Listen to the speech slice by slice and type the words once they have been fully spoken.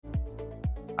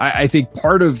I think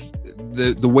part of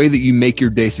the way that you make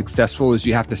your day successful is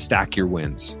you have to stack your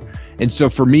wins. And so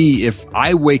for me, if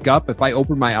I wake up, if I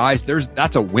open my eyes,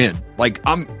 that's a win. Like,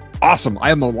 I'm awesome. I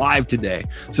am alive today.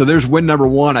 So there's win number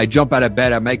one. I jump out of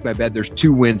bed, I make my bed. There's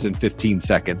 2 wins in 15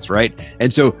 seconds, right?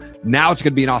 And so now it's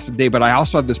going to be an awesome day. But I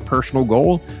also have this personal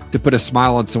goal to put a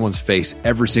smile on someone's face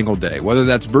every single day, whether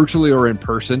that's virtually or in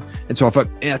person. And so if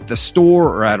I'm at the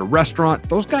store or at a restaurant,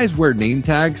 those guys wear name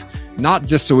tags, not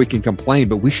just so we can complain,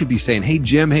 but we should be saying, hey,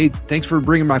 Jim, hey, thanks for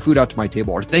bringing my food out to my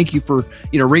table. Or thank you for,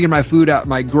 ringing my food out,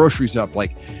 my groceries up.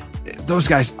 Like, those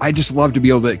guys, I just love to be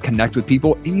able to connect with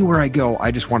people. Anywhere I go,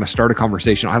 I just want to start a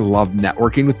conversation. I love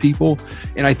networking with people.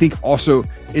 And I think also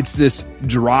it's this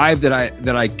drive that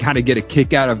I kind of get a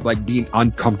kick out of, like, being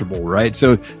uncomfortable, right?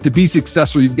 So to be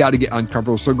successful, you've got to get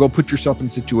uncomfortable. So go put yourself in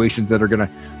situations that are going to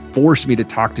force me to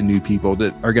talk to new people,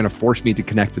 that are going to force me to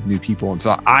connect with new people. And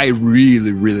so I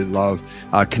really, really love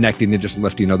connecting and just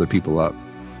lifting other people up.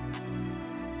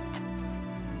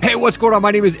 Hey, what's going on?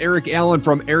 My name is Eric Allen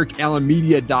from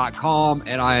ericallenmedia.com,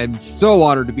 and I am so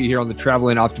honored to be here on the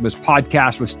Traveling Optimist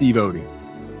podcast with Steve Odie.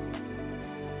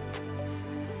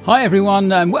 Hi,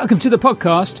 everyone, and welcome to the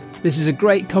podcast. This is a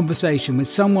great conversation with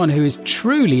someone who is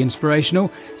truly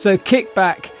inspirational. So kick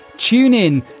back, tune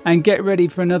in, and get ready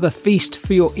for another feast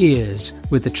for your ears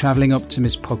with the Traveling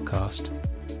Optimist podcast.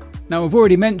 Now, I've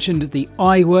already mentioned the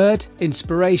I word,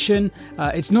 inspiration.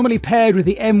 It's normally paired with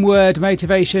the M word,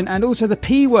 motivation, and also the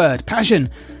P word, passion.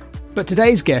 But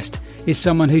today's guest is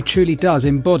someone who truly does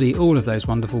embody all of those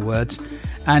wonderful words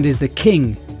and is the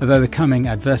king of overcoming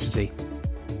adversity.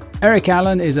 Eric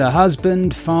Allen is a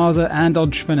husband, father, and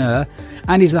entrepreneur,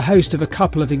 and he's the host of a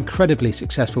couple of incredibly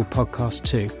successful podcasts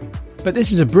too. But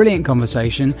this is a brilliant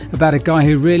conversation about a guy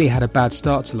who really had a bad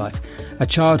start to life, a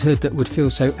childhood that would feel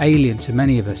so alien to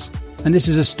many of us. And this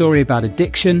is a story about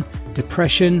addiction,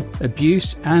 depression,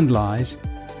 abuse, and lies.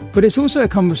 But it's also a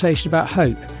conversation about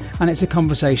hope, and it's a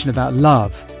conversation about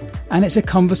love. And it's a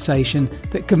conversation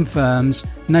that confirms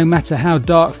no matter how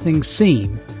dark things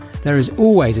seem, there is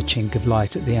always a chink of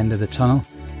light at the end of the tunnel,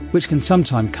 which can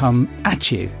sometimes come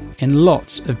at you in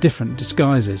lots of different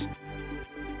disguises.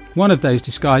 One of those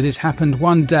disguises happened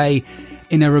one day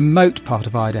in a remote part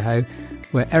of Idaho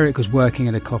where Eric was working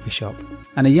at a coffee shop,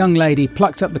 and a young lady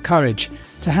plucked up the courage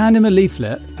to hand him a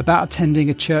leaflet about attending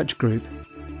a church group.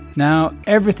 Now,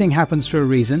 everything happens for a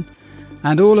reason,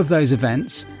 and all of those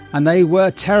events, and they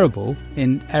were terrible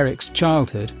in Eric's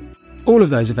childhood, all of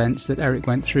those events that Eric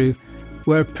went through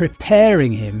were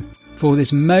preparing him for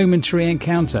this momentary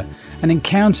encounter, an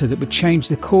encounter that would change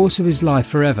the course of his life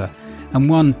forever, and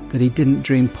one that he didn't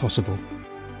dream possible.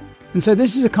 And so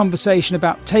this is a conversation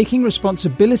about taking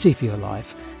responsibility for your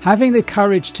life, having the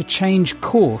courage to change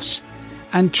course,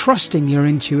 and trusting your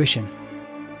intuition.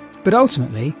 But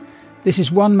ultimately, this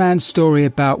is one man's story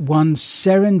about one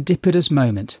serendipitous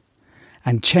moment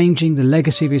and changing the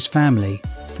legacy of his family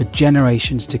for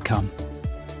generations to come.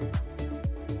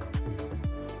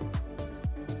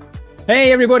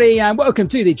 Hey everybody, and welcome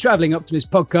to the Traveling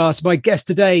Optimist podcast. My guest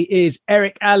today is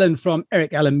Eric Allen from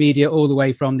Eric Allen Media, all the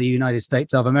way from the United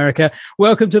States of America.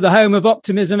 Welcome to the home of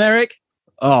optimism, Eric.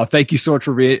 Oh, thank you so much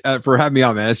for having me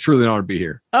on, man. It's truly an honor to be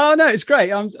here. Oh no, it's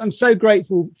great. I'm so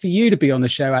grateful for you to be on the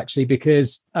show, actually,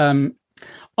 because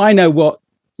I know what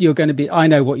you're going to be. I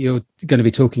know what you're going to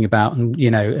be talking about, and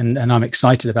and I'm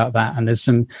excited about that. And there's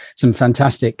some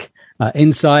fantastic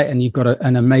insight, and you've got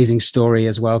an amazing story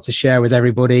as well to share with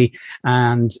everybody.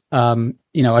 And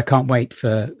I can't wait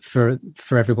for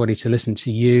everybody to listen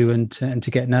to you and to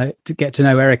get to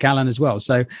know Eric Allen as well.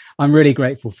 So I'm really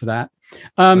grateful for that.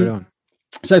 Right on.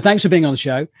 So thanks for being on the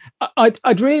show.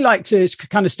 I'd really like to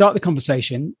kind of start the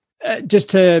conversation just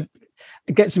to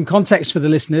get some context for the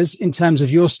listeners in terms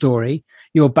of your story,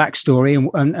 your backstory,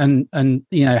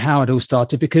 and how it all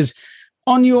started. Because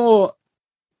on your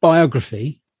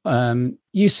biography,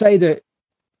 you say that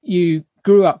you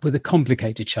grew up with a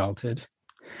complicated childhood.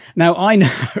 Now, I know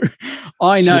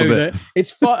that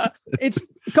it's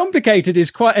complicated is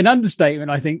quite an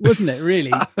understatement, I think, wasn't it?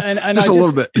 Really, and just a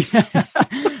little bit.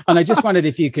 And I just wondered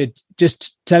if you could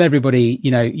just tell everybody,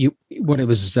 what it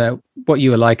was, what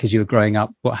you were like as you were growing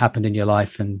up, what happened in your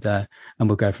life, and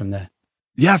we'll go from there.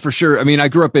 Yeah, for sure. I mean, I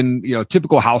grew up in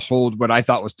typical household, what I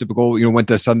thought was typical. Went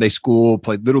to Sunday school,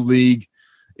 played Little League.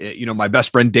 My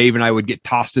best friend Dave and I would get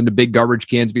tossed into big garbage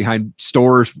cans behind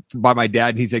stores by my dad.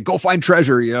 And he'd say, go find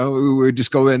treasure. We would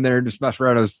just go in there and just mess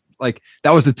around. I was like,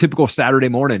 that was the typical Saturday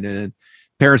morning. And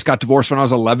parents got divorced when I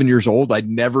was 11 years old. I'd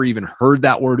never even heard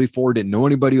that word before. Didn't know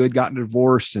anybody who had gotten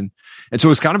divorced. And so it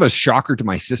was kind of a shocker to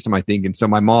my system, I think. And so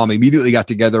my mom immediately got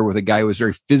together with a guy who was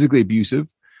very physically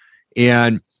abusive.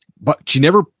 And but she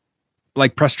never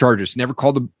like pressed charges, never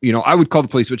called I would call the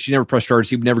police, but she never pressed charges.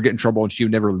 He would never get in trouble and she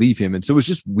would never leave him. And so it was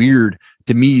just weird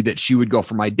to me that she would go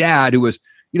for my dad, who was,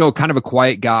 kind of a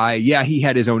quiet guy. Yeah, he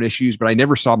had his own issues, but I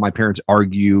never saw my parents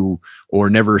argue or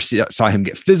never saw him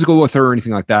get physical with her or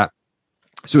anything like that.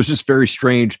 So it's just very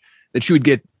strange that she would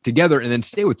get together and then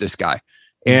stay with this guy.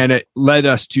 And it led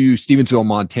us to Stevensville,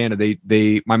 Montana.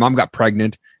 My mom got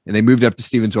pregnant and they moved up to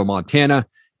Stevensville, Montana.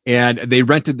 And they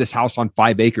rented this house on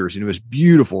 5 acres, and it was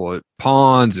beautiful,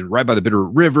 ponds and right by the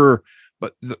Bitterroot River.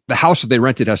 But the house that they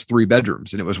rented has 3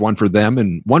 bedrooms, and it was one for them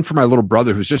and one for my little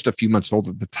brother, who's just a few months old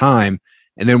at the time,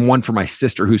 and then one for my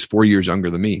sister, who's 4 years younger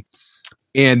than me.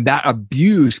 And that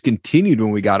abuse continued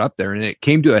when we got up there, and it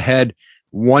came to a head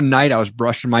one night. I was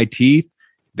brushing my teeth.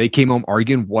 They came home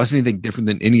arguing. Wasn't anything different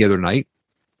than any other night.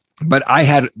 But I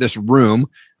had this room.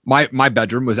 My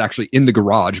bedroom was actually in the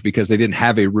garage because they didn't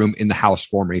have a room in the house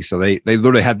for me. So they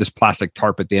literally had this plastic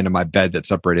tarp at the end of my bed that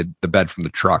separated the bed from the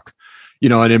truck,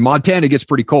 and in Montana, it gets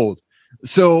pretty cold.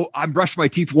 So I'm brushing my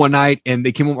teeth one night and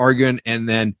they came home arguing. And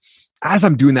then as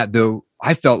I'm doing that, though,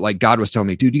 I felt like God was telling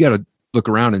me, dude, you got to look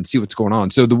around and see what's going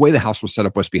on. So the way the house was set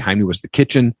up was behind me was the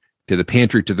kitchen to the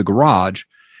pantry to the garage.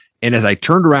 And as I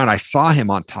turned around, I saw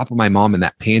him on top of my mom in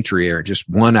that pantry area, just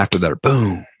one after the other,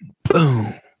 boom,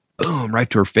 boom, boom, right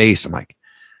to her face. I'm like,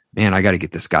 man, I got to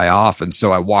get this guy off. And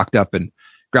so I walked up and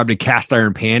grabbed a cast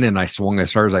iron pan and I swung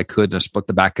as hard as I could and I split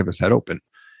the back of his head open.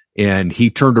 And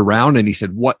he turned around and he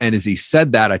said, what? And as he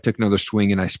said that, I took another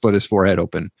swing and I split his forehead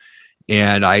open.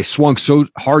 And I swung so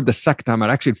hard the second time, I'd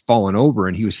actually fallen over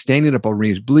and he was standing up over me.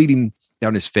 He was bleeding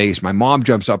down his face. My mom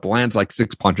jumps up, lands like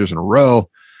 6 punches in a row.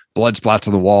 Blood splats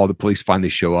on the wall. The police finally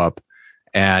show up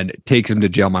and takes him to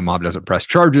jail. My mom doesn't press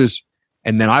charges.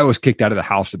 And then I was kicked out of the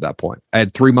house at that point. I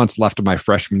had 3 months left of my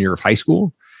freshman year of high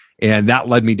school. And that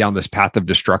led me down this path of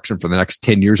destruction for the next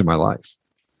 10 years of my life.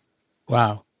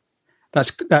 Wow.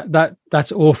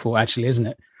 That's awful, actually, isn't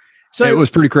it? So it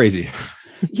was pretty crazy.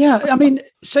 Yeah. I mean,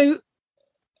 so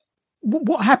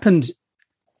what happened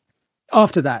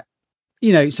after that?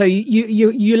 So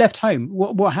you left home.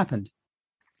 What happened?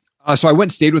 So I went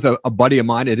and stayed with a buddy of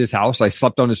mine at his house. I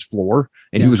slept on his floor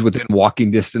and he was within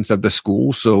walking distance of the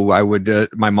school. So I would,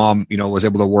 my mom, was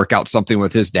able to work out something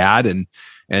with his dad.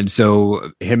 And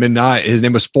so him and I, his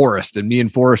name was Forrest, and me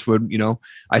and Forrest would,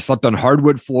 I slept on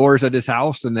hardwood floors at his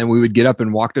house, and then we would get up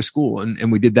and walk to school.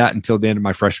 And we did that until the end of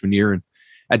my freshman year. And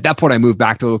at that point I moved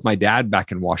back to live with my dad back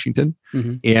in Washington.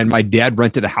 Mm-hmm. And my dad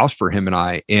rented a house for him and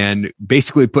I, and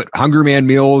basically put Hungry Man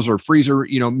meals or freezer,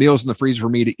 meals in the freezer for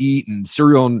me to eat and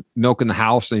cereal and milk in the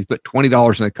house. And he put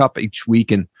 $20 in a cup each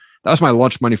week. And that was my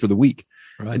lunch money for the week.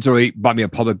 Right. And so he bought me a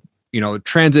public,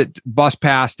 transit bus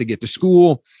pass to get to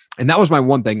school. And that was my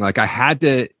one thing. Like I had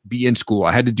to be in school.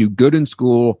 I had to do good in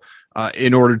school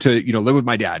in order to, live with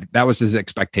my dad. That was his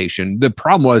expectation. The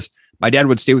problem was my dad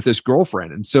would stay with his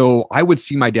girlfriend. And so I would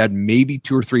see my dad maybe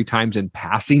 2 or 3 times in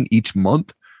passing each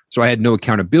month. So I had no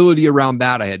accountability around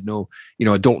that. I had no,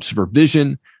 adult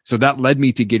supervision. So that led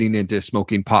me to getting into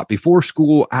smoking pot before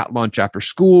school, at lunch, after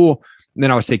school. And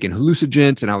then I was taking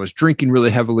hallucinogens and I was drinking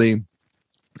really heavily.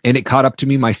 And it caught up to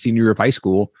me my senior year of high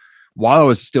school. While I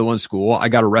was still in school, I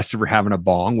got arrested for having a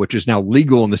bong, which is now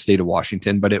legal in the state of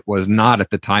Washington, but it was not at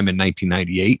the time in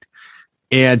 1998.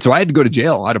 And so I had to go to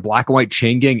jail. I had a black and white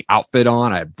chain gang outfit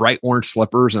on. I had bright orange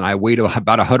slippers and I weighed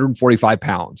about 145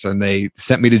 pounds, and they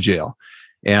sent me to jail.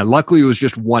 And luckily it was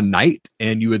just one night,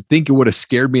 and you would think it would have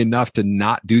scared me enough to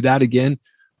not do that again.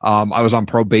 I was on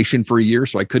probation for a year,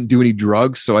 so I couldn't do any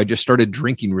drugs. So I just started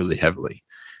drinking really heavily.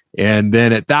 And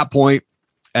then at that point,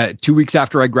 2 weeks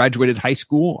after I graduated high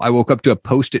school, I woke up to a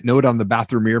Post-it note on the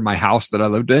bathroom mirror of my house that I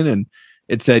lived in. And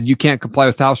it said, "You can't comply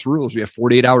with house rules. You have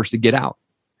 48 hours to get out."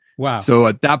 Wow. So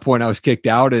at that point I was kicked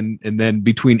out. And then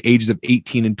between ages of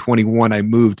 18 and 21, I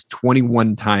moved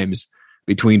 21 times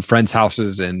between friends'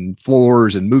 houses and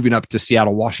floors, and moving up to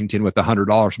Seattle, Washington with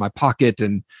 $100 in my pocket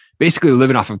and basically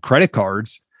living off of credit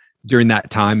cards during that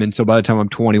time. And so by the time I'm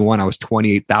 21, I was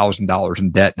 $28,000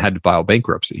 in debt and had to file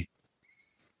bankruptcy.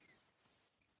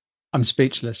 I'm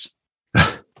speechless.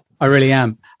 I really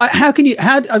am. I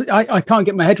can't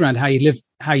get my head around how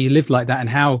you live like that, and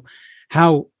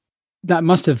how that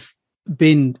must have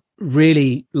been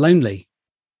really lonely.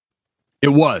 It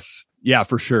was. Yeah,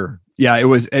 for sure. Yeah, it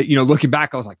was, looking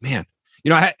back, I was like, man,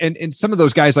 and some of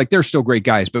those guys, like, they're still great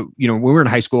guys, but when we were in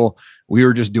high school, we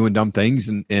were just doing dumb things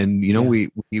and we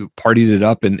partied it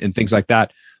up and things like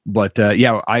that. But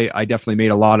I definitely made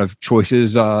a lot of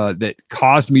choices that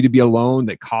caused me to be alone,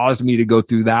 that caused me to go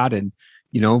through that. And,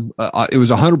 it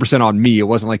was 100% on me. It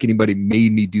wasn't like anybody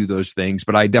made me do those things,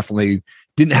 but I definitely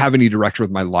didn't have any direction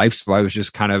with my life. So I was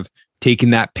just kind of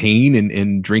taking that pain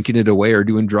and drinking it away or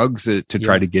doing drugs to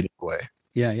try to get it away.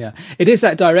 Yeah. It is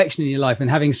that direction in your life, and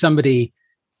having somebody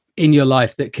in your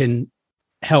life that can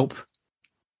help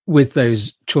with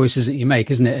those choices that you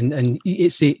make, isn't it? And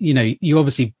it's, you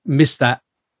obviously miss that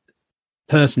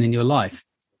person in your life.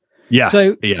 Yeah.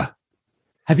 So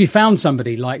have you found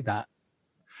somebody like that,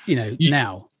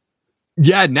 now?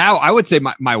 Yeah, now I would say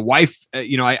my wife,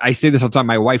 I say this all the time.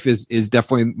 My wife is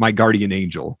definitely my guardian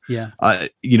angel. Yeah.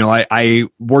 I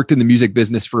worked in the music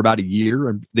business for about a year.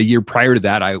 And the year prior to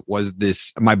that,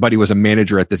 my buddy was a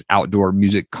manager at this outdoor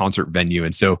music concert venue.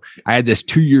 And so I had this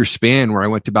 2-year span where I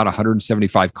went to about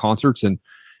 175 concerts and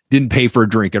didn't pay for a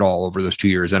drink at all over those 2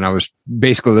 years. And I was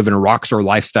basically living a rock star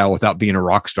lifestyle without being a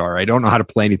rock star. I don't know how to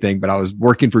play anything, but I was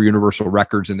working for Universal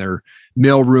Records in their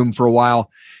mail room for a while.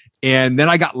 And then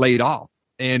I got laid off,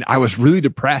 and I was really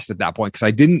depressed at that point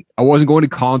because I wasn't going to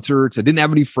concerts. I didn't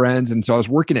have any friends. And so I was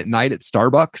working at night at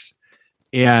Starbucks,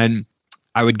 and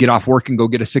I would get off work and go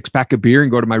get a 6-pack of beer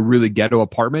and go to my really ghetto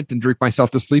apartment and drink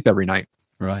myself to sleep every night.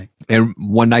 Right. And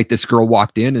one night this girl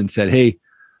walked in and said, "Hey,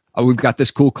 we've got this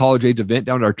cool college age event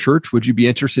down at our church. Would you be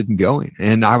interested in going?"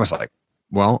 And I was like,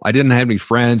 well, I didn't have any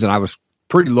friends and I was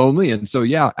pretty lonely. And so,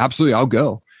 yeah, absolutely, I'll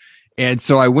go. And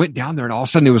so I went down there, and all of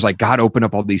a sudden it was like God opened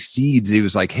up all these seeds. He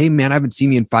was like, "Hey man, I haven't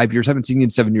seen you in 5 years. I haven't seen you in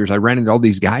 7 years." I ran into all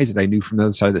these guys that I knew from the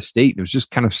other side of the state. And it was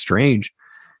just kind of strange.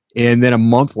 And then a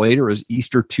month later, it was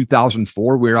Easter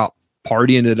 2004. We were out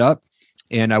partying it up.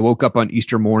 And I woke up on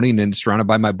Easter morning and surrounded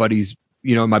by my buddies,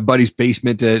 in my buddy's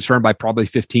basement, surrounded by probably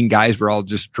 15 guys. We're all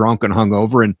just drunk and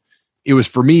hungover. And it was,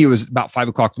 for me, it was about 5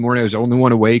 o'clock in the morning. I was the only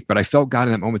one awake, but I felt God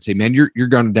in that moment say, "Man, you're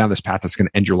going down this path that's going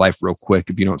to end your life real quick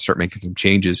if you don't start making some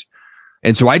changes."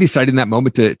 And so I decided in that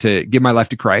moment to give my life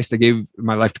to Christ. I gave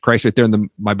my life to Christ right there in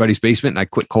my buddy's basement. And I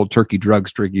quit cold turkey,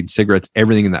 drugs, drinking, cigarettes,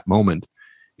 everything in that moment.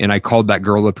 And I called that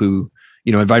girl up who,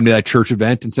 invited me to that church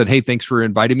event and said, "Hey, thanks for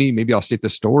inviting me. Maybe I'll stay at the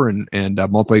store." And a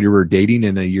month later we were dating,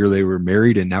 and a year later we were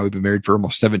married. And now we've been married for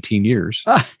almost 17 years.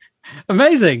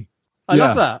 Amazing. I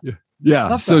love that. Yeah.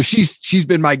 Love so that. she's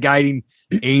been my guiding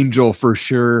angel for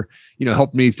sure.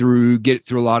 Helped me get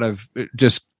through a lot of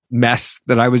just mess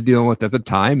that I was dealing with at the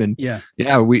time. And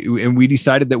we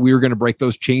decided that we were going to break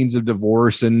those chains of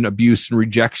divorce and abuse and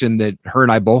rejection that her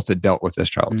and I both had dealt with as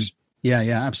children. Yeah,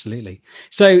 absolutely.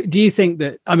 So do you think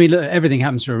that, look, everything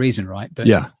happens for a reason, right? But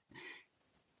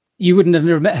you wouldn't have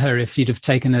never met her if you'd have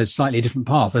taken a slightly different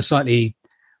path, a slightly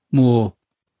more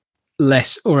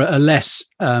less what's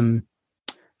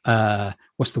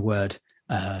the word?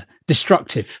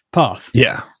 Destructive path.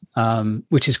 Yeah.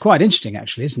 Which is quite interesting,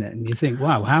 actually, isn't it? And you think,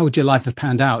 wow, how would your life have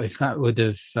panned out if that would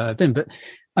have been? But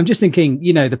I'm just thinking,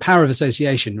 the power of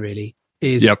association really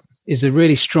is a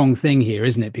really strong thing here,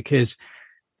 isn't it? Because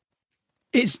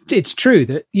it's true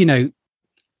that you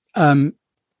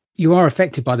are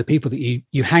affected by the people that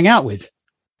you hang out with,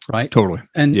 right? Totally.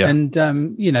 And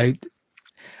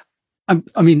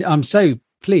I'm so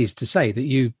pleased to say that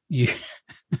you you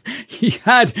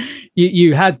had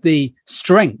the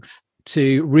strength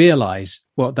to realize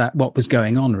what was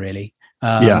going on, really.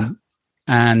 And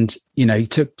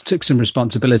took some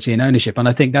responsibility and ownership, and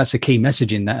I think that's a key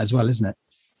message in that as well, isn't it?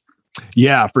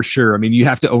 Yeah, for sure. I mean, you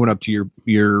have to own up to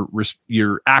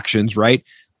your actions, right?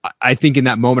 I think in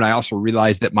that moment, I also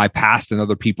realized that my past and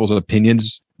other people's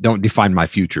opinions don't define my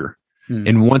future.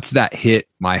 And once that hit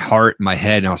my heart, my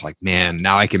head, and I was like, man,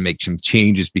 now I can make some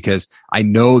changes because I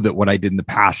know that what I did in the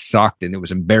past sucked and it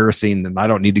was embarrassing and I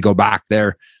don't need to go back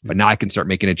there. But now I can start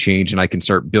making a change and I can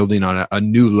start building on a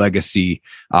new legacy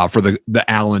for the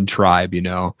Allen tribe,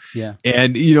 Yeah.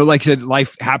 And, like I said,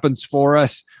 life happens for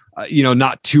us.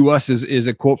 Not to us is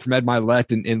a quote from Ed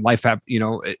Milet, and life,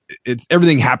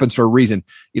 everything happens for a reason,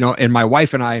 and my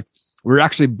wife and I, we were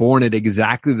actually born at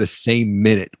exactly the same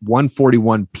minute,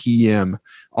 1:41 p.m.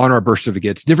 on our birth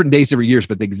certificates, different days every year,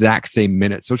 but the exact same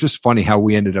minute. So it's just funny how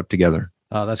we ended up together.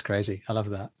 Oh, that's crazy. I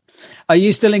love that. Are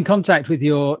you still in contact with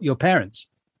your parents?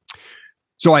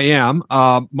 So I am.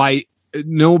 So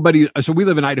we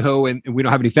live in Idaho and we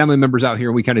don't have any family members out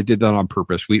here. We kind of did that on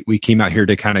purpose. We came out here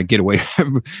to kind of get away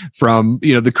from,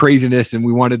 the craziness, and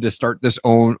we wanted to start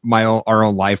our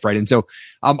own life. Right. And so,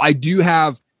 I do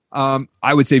have,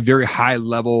 I would say very high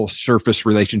level surface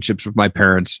relationships with my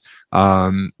parents.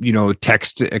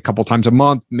 Text a couple times a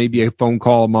month, maybe a phone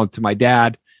call a month to my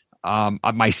dad.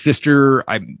 My sister,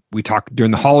 we talk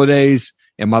during the holidays,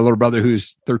 and my little brother,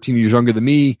 who's 13 years younger than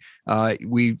me,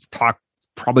 we talked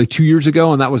probably 2 years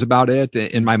ago, and that was about it.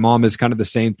 And my mom is kind of the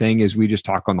same thing, as we just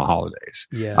talk on the holidays.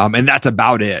 Yeah. And that's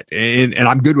about it. And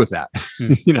I'm good with that.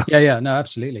 Yeah. No,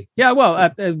 absolutely. Yeah.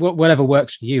 Well, whatever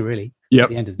works for you, really. Yep. At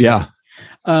the end of the day.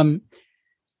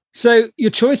 So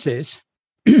your choices,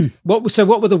 what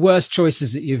were the worst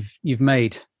choices that you've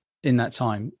made in that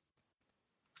time?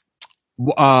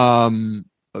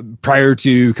 Prior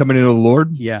to coming into the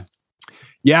Lord? Yeah.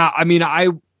 Yeah. I mean, I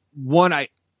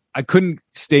couldn't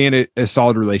stay in a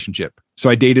solid relationship. So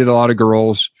I dated a lot of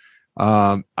girls.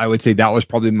 I would say that was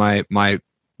probably my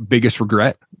biggest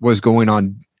regret, was going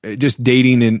on just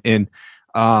dating and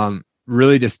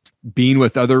really just being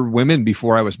with other women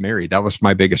before I was married. That was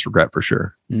my biggest regret for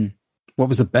sure. Mm. What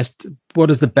is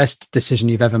the best decision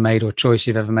you've ever made or choice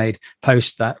you've ever made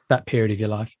post that period of your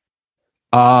life?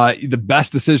 The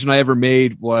best decision I ever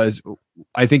made was,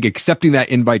 I think, accepting that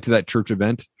invite to that church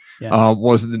event.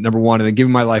 Was the number one, and then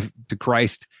giving my life to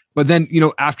Christ. But then,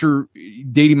 after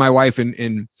dating my wife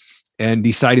and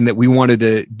deciding that we wanted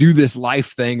to do this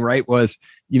life thing, right, was,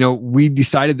 we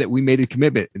decided that we made a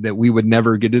commitment that we would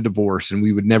never get a divorce and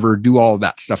we would never do all of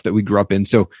that stuff that we grew up in.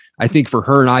 So I think for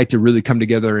her and I to really come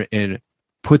together and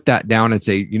put that down and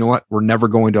say, you know what, we're never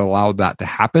going to allow that to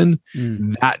happen.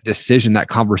 That decision, that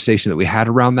conversation that we had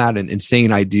around that and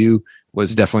saying I do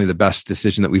was definitely the best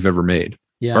decision that we've ever made.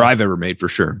 Yeah. Or I've ever made, for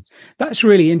sure. That's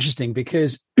really interesting,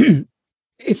 because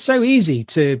it's so easy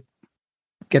to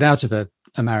get out of a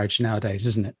marriage nowadays,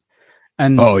 isn't it?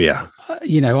 And oh yeah,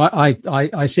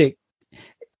 I see it.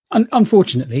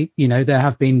 Unfortunately, there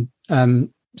have been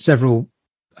several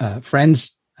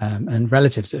friends and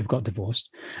relatives that have got divorced,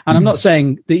 and I'm not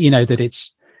saying that that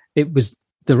it was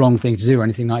the wrong thing to do or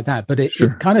anything like that, but it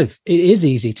is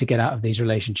easy to get out of these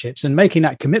relationships, and making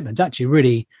that commitment is actually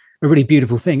really a really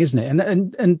beautiful thing, isn't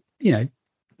it? And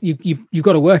you've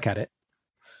got to work at it.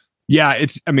 Yeah,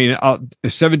 it's,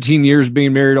 17 years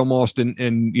being married almost,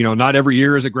 and not every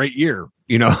year is a great year.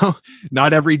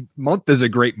 Not every month is a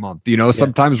great month.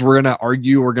 Sometimes we're going to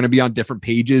argue, we're going to be on different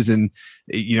pages, and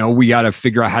we got to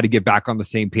figure out how to get back on the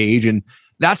same page. And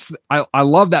I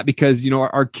love that, because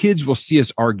our kids will see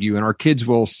us argue, and our kids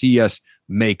will see us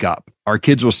make up. Our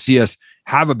kids will see us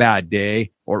have a bad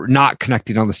day or not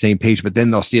connecting on the same page, but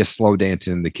then they'll see us slow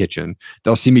dancing in the kitchen.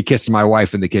 They'll see me kissing my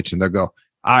wife in the kitchen. They'll go,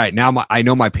 all right, now I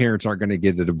know my parents aren't going to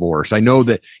get a divorce. I know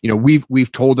that,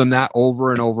 we've told them that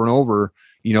over and over and over,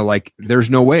 like there's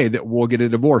no way that we'll get a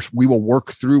divorce. We will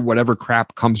work through whatever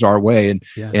crap comes our way.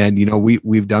 And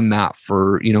we've done that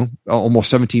for,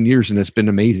 almost 17 years, and it's been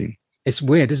amazing. It's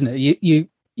weird, isn't it?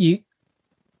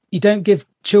 You don't give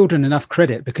children enough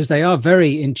credit, because they are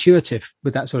very intuitive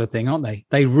with that sort of thing, aren't they?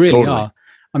 They really are.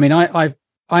 I mean, I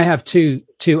have two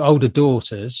older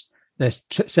daughters. They're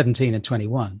 17 and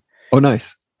 21. Oh,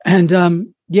 nice. And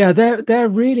they're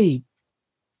really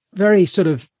very sort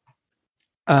of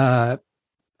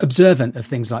observant of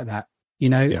things like that,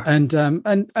 Yeah.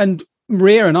 And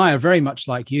Maria and I are very much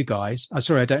like you guys. I'm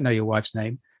sorry, I don't know your wife's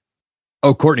name.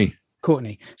 Oh, Courtney.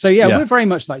 So we're very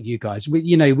much like you guys.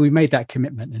 We made that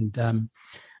commitment, and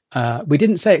we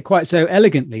didn't say it quite so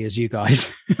elegantly as you guys.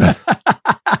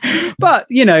 But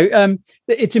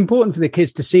it's important for the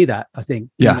kids to see that, I think.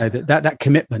 That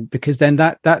commitment, because then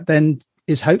that then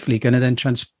is hopefully going to then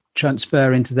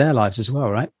transfer into their lives as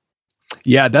well, right?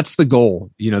 Yeah, that's the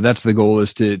goal. That's the goal,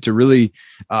 is to really,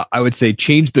 I would say,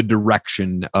 change the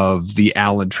direction of the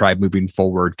Allen tribe moving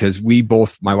forward. Because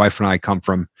my wife and I come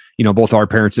from, both our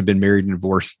parents have been married and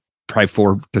divorced probably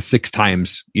 4 to 6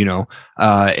 times,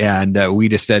 and we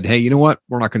just said, hey, you know what?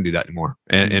 We're not going to do that anymore.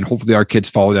 And hopefully our kids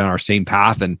follow down our same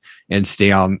path and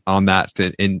stay on that,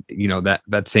 and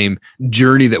that same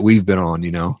journey that we've been on,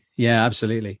 Yeah,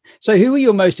 absolutely. So who are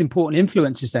your most important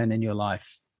influences then in your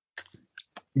life?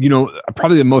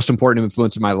 Probably the most important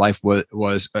influence in my life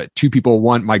was 2 people.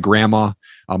 One, my grandma.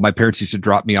 My parents used to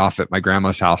drop me off at my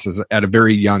grandma's house at a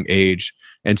very young age.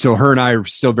 And so her and I are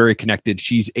still very connected.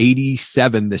 She's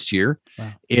 87 this year.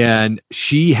 Wow. And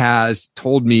she has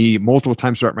told me multiple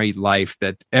times throughout my life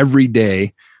that every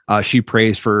day she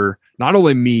prays for not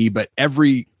only me, but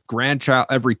every grandchild,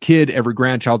 every kid, every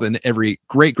grandchild, and every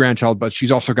great grandchild. But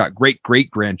she's also got great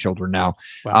grandchildren now,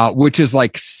 wow. Which is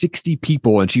like 60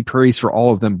 people. And she prays for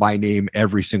all of them by name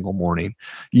every single morning,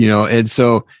 And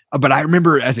so, but I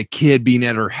remember as a kid being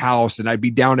at her house, and I'd be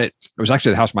down it was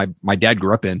actually the house my dad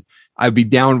grew up in. I'd be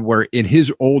down where in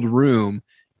his old room,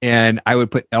 and I would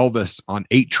put Elvis on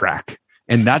 8-track.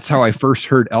 And that's how I first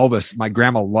heard Elvis. My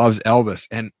grandma loves Elvis,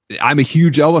 and I'm a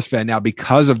huge Elvis fan now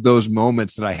because of those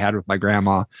moments that I had with my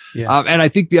grandma. Yeah. And I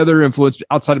think the other influence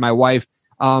outside of my wife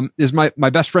is my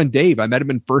best friend, Dave. I met him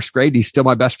in first grade. He's still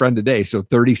my best friend today. So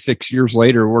 36 years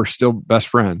later, we're still best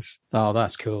friends. Oh,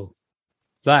 that's cool.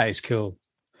 That is cool.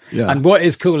 Yeah. And what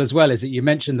is cool as well is that you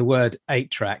mentioned the word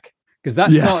 8-track. Because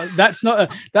that's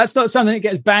not something that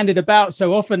gets bandied about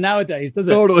so often nowadays, does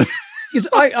it? Totally. Because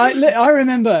I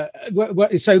remember,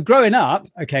 so growing up,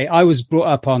 okay, I was brought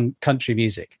up on country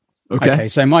music. Okay,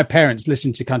 so my parents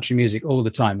listened to country music all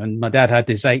the time, and my dad had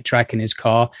this 8-track in his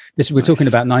car. We're talking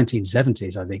about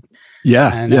 1970s, I think.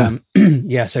 Yeah,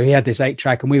 and so he had this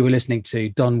 8-track, and we were listening to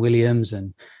Don Williams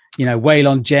and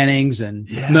Waylon Jennings and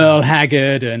Merle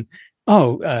Haggard and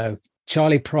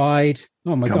Charlie Pride.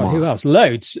 Oh my God, who else?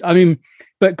 Loads. I mean,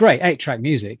 but great 8-track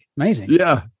music, amazing.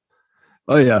 Yeah.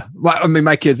 Oh yeah.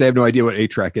 My kids, they have no idea what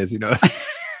 8-track is. They don't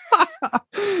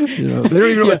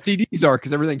even know what CDs are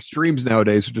because everything streams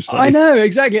nowadays. Which is funny. I know,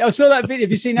 exactly. I saw that video.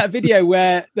 Have you seen that video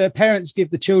where the parents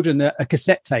give the children a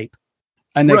cassette tape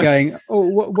and they're going,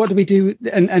 "Oh, what do we do?"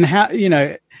 And how,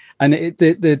 and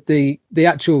the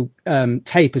actual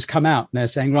tape has come out and they're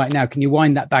saying, "Right now, can you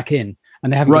wind that back in?"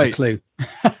 And they haven't got a clue.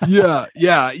 Yeah.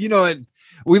 And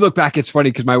we look back, it's funny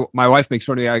because my wife makes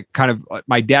fun of me.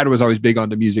 My dad was always big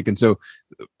onto music. And so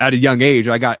at a young age,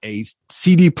 I got a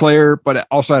CD player, but I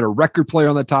also had a record player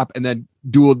on the top and then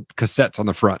dual cassettes on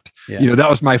the front. Yeah. That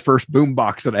was my first boom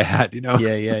box that I had,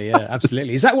 Yeah,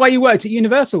 absolutely. Is that why you worked at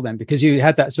Universal then? Because you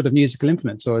had that sort of musical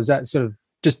influence, or is that sort of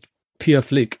just pure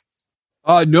fluke?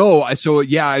 No. I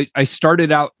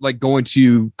started out like going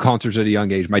to concerts at a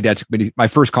young age. My dad took me, my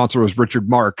first concert was Richard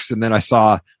Marx. And then I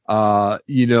saw,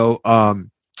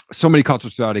 so many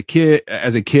concerts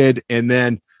as a kid. And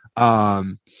then, so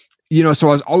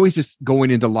I was always just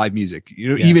going into live music,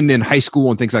 even in high school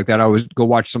and things like that. I would go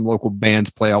watch some local bands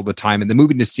play all the time. And then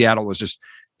moving to Seattle was just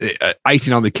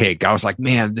icing on the cake. I was like,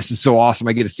 man, this is so awesome.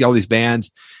 I get to see all these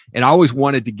bands. And I always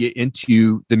wanted to get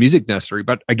into the music industry.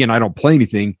 But again, I don't play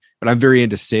anything, but I'm very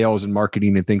into sales and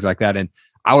marketing and things like that. And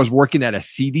I was working at a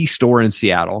CD store in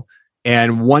Seattle.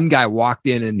 And one guy walked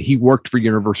in and he worked for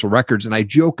Universal Records. And I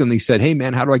jokingly said, "Hey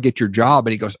man, how do I get your job?"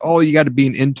 And he goes, "Oh, you got to be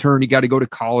an intern. You got to go to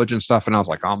college and stuff." And I was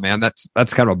like, "Oh man, that's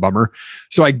kind of a bummer."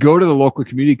 So I go to the local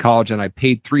community college and I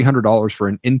paid $300 for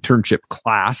an internship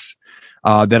class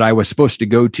that I was supposed to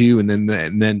go to. And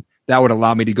then that would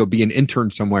allow me to go be an intern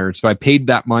somewhere. And so I paid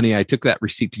that money. I took that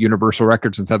receipt to Universal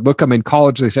Records and said, "Look, I'm in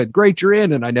college." They said, "Great, you're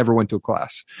in." And I never went to a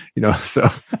class, so.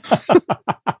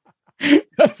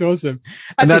 That's awesome.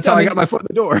 And that's how I got my foot in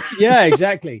the door. Yeah,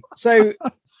 exactly. So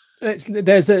there's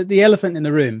the elephant in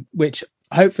the room, which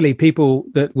hopefully people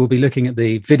that will be looking at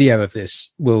the video of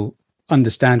this will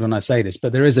understand when I say this,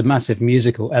 but there is a massive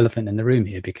musical elephant in the room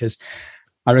here, because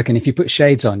I reckon if you put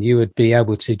shades on, you would be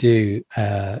able to do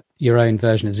your own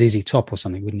version of ZZ Top or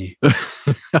something, wouldn't you?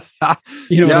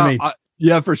 You know what I mean?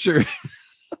 Yeah, for sure.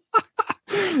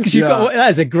 Because that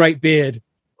is a great beard.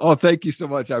 Oh, thank you so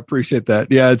much. I appreciate that.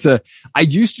 Yeah, I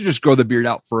used to just grow the beard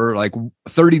out for like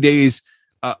 30 days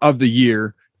of the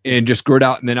year and just grow it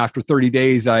out. And then after 30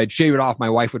 days, I'd shave it off. My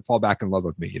wife would fall back in love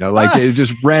with me, it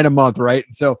just ran a month. Right.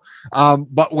 So,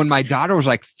 but when my daughter was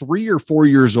like 3 or 4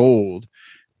 years old,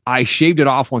 I shaved it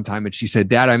off one time and she said,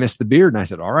 "Dad, I miss the beard." And I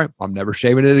said, "All right, I'm never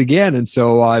shaving it again." And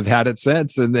so I've had it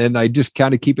since. And then I just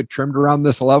kind of keep it trimmed around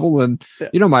this level. And,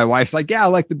 my wife's like, "Yeah, I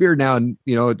like the beard now." And,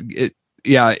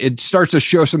 it starts to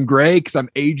show some gray because I'm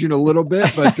aging a little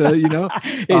bit, but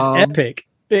it's epic.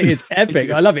 It is epic.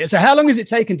 I love it. So how long has it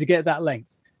taken to get that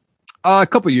length? A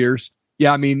couple of years.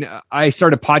 Yeah. I mean, I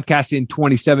started podcasting in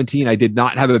 2017. I did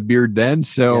not have a beard then.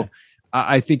 So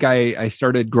I think I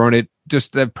started growing it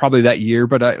just probably that year,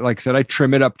 but like I said, I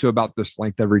trim it up to about this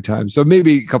length every time. So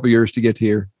maybe a couple of years to get to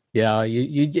here. Yeah,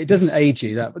 it doesn't age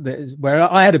you. That is where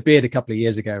I had a beard a couple of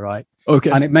years ago, right?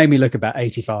 Okay. And it made me look about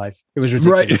 85. It was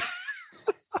ridiculous. Right.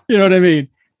 You know what I mean?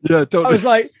 Yeah, totally. I was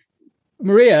like,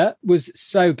 Maria was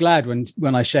so glad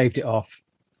when I shaved it off.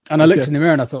 And I looked in the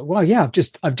mirror and I thought, wow, yeah,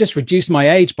 I've just reduced my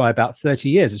age by about 30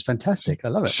 years. It's fantastic. I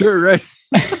love it. Sure, right.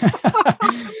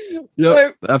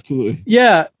 Yeah, absolutely.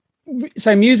 Yeah.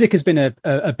 So music has been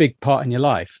a big part in your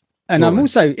life. And totally. I'm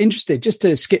also interested, just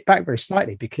to skip back very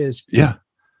slightly, because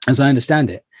as I understand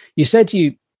it, you said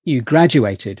you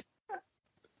graduated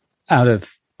out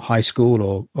of high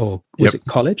school or was it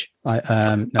college?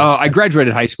 I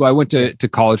graduated high school. I went to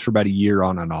college for about a year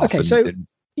on and off. Okay, so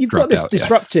you've got this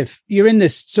disruptive. You're in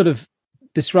this sort of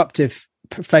disruptive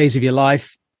phase of your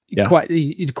life. You're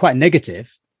quite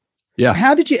negative. Yeah.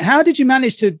 So how did you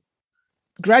manage to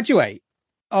graduate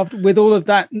with all of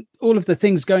that, all of the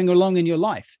things going along in your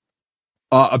life?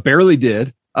 I barely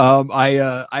did.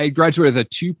 I graduated with a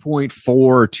 2.4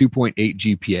 or 2.8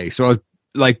 GPA, so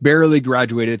I barely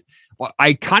graduated.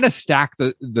 I kind of stacked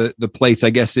the plates,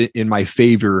 I guess, in my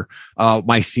favor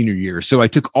my senior year. So I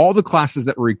took all the classes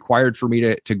that were required for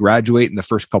me to graduate in the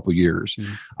first couple of years.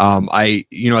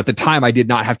 Mm-hmm. At the time, I did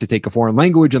not have to take a foreign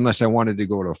language unless I wanted to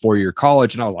go to a 4-year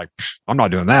college. And I was like, I'm not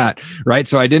doing that. Right.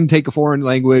 So I didn't take a foreign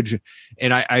language.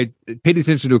 I paid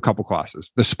attention to a couple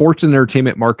classes, the sports and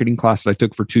entertainment marketing class that I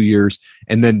took for 2 years,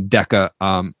 and then DECA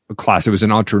class. It was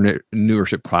an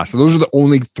entrepreneurship class. So those are the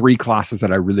only 3 classes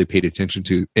that I really paid attention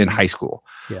to in high school.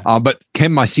 Yeah. But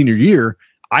came my senior year,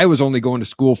 I was only going to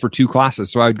school for 2 classes.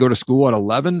 So I would go to school at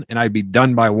 11 and I'd be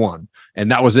done by 1.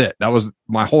 And that was it. That was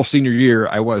my whole senior year.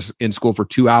 I was in school for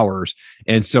 2 hours.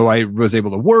 And so I was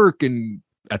able to work and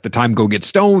at the time go get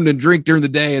stoned and drink during the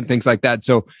day and things like that.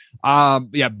 So,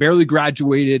 barely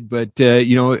graduated, but,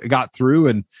 got through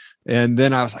and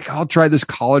then I was like, I'll try this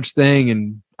college thing.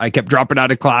 And I kept dropping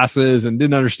out of classes and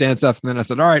didn't understand stuff. And then I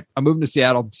said, all right, I'm moving to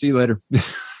Seattle. See you later.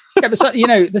 Yeah, but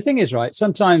the thing is, right,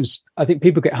 sometimes I think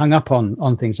people get hung up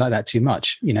on things like that too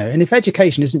much, and if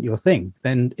education isn't your thing,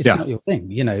 then it's not your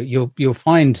thing. You'll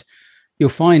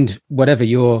find whatever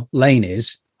your lane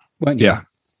is, won't you? Yeah.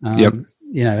 Yep.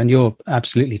 And you're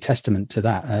absolutely testament to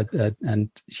that, and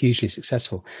hugely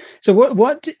successful.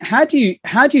 So how do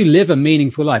you live a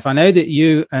meaningful life? I know that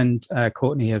you and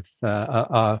Courtney have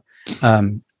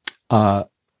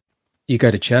you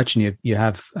go to church and you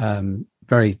have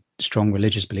very strong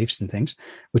religious beliefs and things,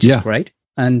 which is great.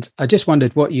 And I just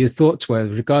wondered what your thoughts were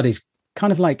regarding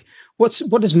kind of like what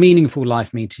does meaningful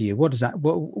life mean to you? What does that?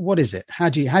 What is it? How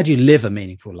do you live a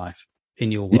meaningful life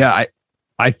in your world? Yeah,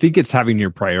 I think it's having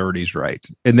your priorities right.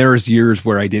 And there's years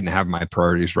where I didn't have my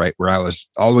priorities right, where I was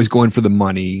always going for the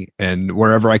money and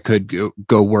wherever I could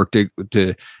go work to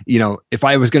if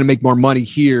I was going to make more money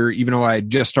here, even though I had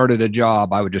just started a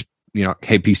job, I would just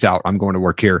hey, peace out. I'm going to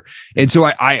work here. And so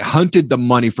I hunted the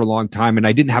money for a long time and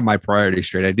I didn't have my priorities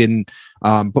straight. I didn't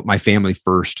put my family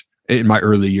first in my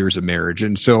early years of marriage.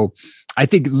 And so I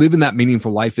think living that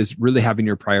meaningful life is really having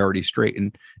your priorities straight.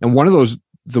 And one of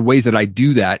the ways that I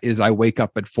do that is I wake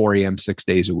up at 4 a.m. 6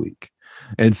 days a week.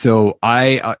 And so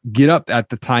I get up at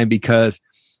the time because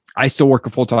I still work a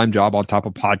full-time job on top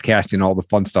of podcasting, all the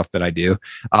fun stuff that I do.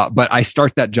 But I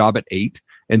start that job at 8.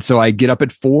 And so I get up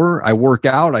at 4, I work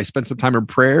out, I spend some time in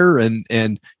prayer and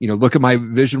look at my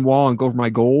vision wall and go over my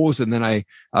goals. And then I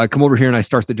come over here and I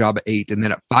start the job at 8. And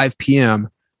then at 5 p.m.,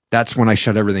 that's when I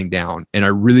shut everything down. And I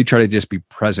really try to just be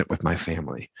present with my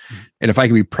family. Mm-hmm. And if I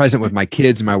can be present with my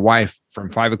kids and my wife from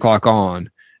 5 o'clock on,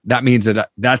 that means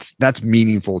that's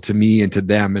meaningful to me and to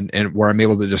them. And where I'm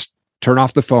able to just turn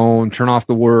off the phone, turn off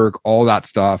the work, all that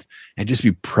stuff, and just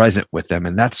be present with them.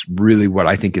 And that's really what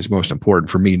I think is most important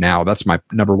for me now. That's my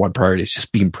number one priority, is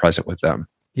just being present with them.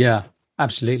 Yeah,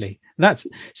 absolutely.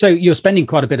 So you're spending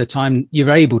quite a bit of time, you're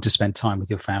able to spend time with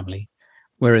your family.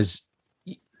 Whereas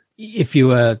if you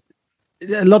were,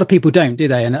 a lot of people don't, do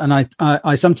they? And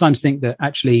I sometimes think that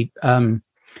actually I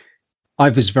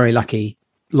was very lucky,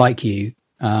 like you,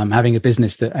 having a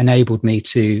business that enabled me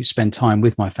to spend time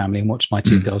with my family and watch my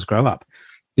 2 girls grow up.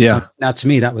 Yeah. Now, to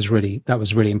me, that was really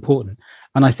important.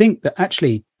 And I think that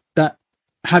actually that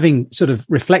having sort of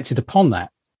reflected upon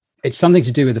that, it's something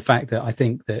to do with the fact that I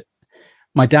think that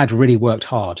my dad really worked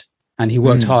hard, and he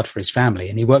worked hard for his family,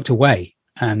 and he worked away.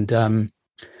 And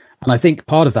I think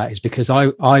part of that is because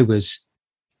I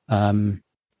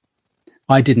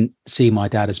didn't see my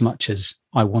dad as much as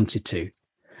I wanted to.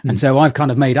 And so I've kind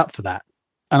of made up for that.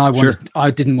 And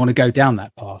I didn't want to go down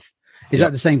that path. Is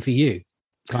that the same for you?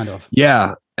 Kind of.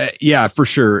 Yeah, for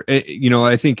sure.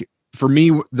 I think for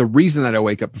me, the reason that I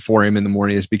wake up at 4 a.m. in the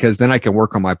morning is because then I can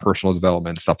work on my personal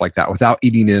development and stuff like that without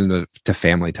eating into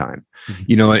family time.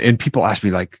 Mm-hmm. And people ask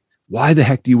me like, why the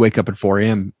heck do you wake up at 4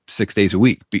 a.m. 6 days a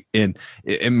week? And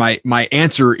my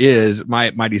answer is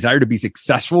my desire to be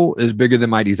successful is bigger than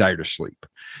my desire to sleep.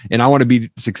 And I want to be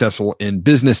successful in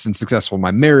business and successful in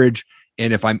my marriage.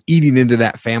 And if I'm eating into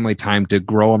that family time to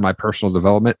grow in my personal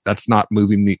development, that's not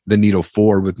moving the needle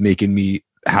forward with making me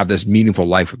have this meaningful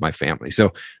life with my family.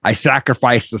 So I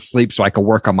sacrifice the sleep so I can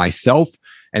work on myself,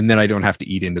 and then I don't have to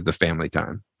eat into the family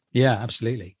time. Yeah,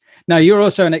 absolutely. Now, you're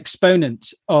also an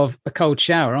exponent of a cold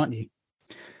shower, aren't you?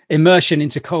 Immersion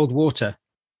into cold water.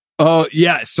 Oh,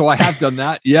 yeah. So I have done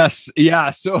that. Yes. Yeah.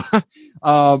 So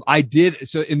I did.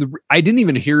 So I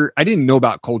didn't know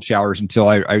about cold showers until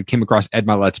I came across Ed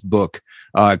Mylett's book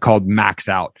called Max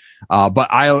Out. But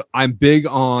I'm big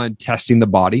on testing the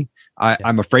body.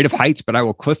 I'm afraid of heights, but I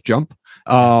will cliff jump.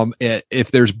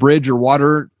 If there's bridge or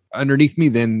water underneath me,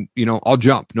 then, I'll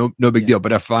jump. No big deal.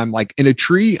 But if I'm like in a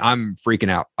tree, I'm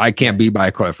freaking out. I can't be by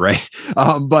a cliff. Right.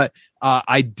 But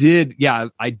I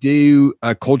do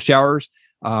cold showers.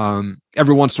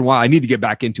 Every once in a while. I need to get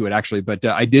back into it actually, but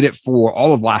I did it for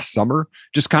all of last summer,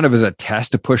 just kind of as a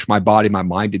test to push my body, my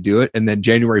mind to do it. And then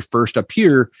January 1st up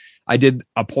here, I did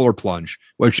a polar plunge,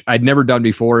 which I'd never done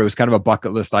before. It was kind of a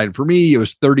bucket list item for me. It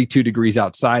was 32 degrees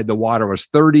outside. The water was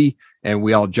 30 and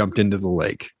we all jumped into the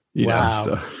lake. Wow.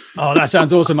 So. Oh, that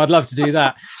sounds awesome. I'd love to do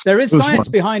that. There is science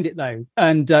behind it, though,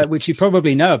 and which you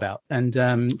probably know about.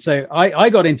 And so I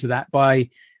got into that by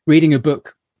reading a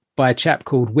book by a chap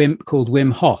called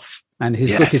Wim Hof, and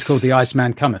his book is called The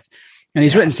Iceman Cometh. And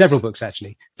he's written several books,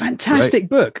 actually. Fantastic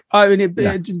book. I mean,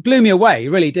 it blew me away. It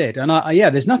really did. And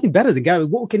there's nothing better than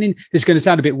walking in. This is going to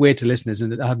sound a bit weird to listeners,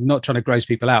 and I'm not trying to gross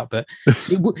people out, but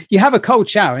you have a cold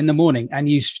shower in the morning and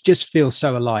you just feel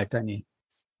so alive, don't you?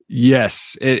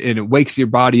 Yes. And it wakes your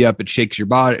body up. It shakes your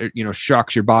body,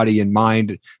 shocks your body and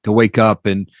mind to wake up.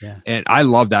 And I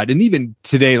love that. And even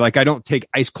today, like I don't take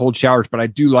ice cold showers, but I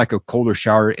do like a colder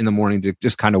shower in the morning to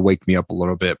just kind of wake me up a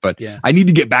little bit. But I need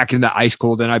to get back into the ice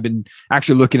cold. And I've been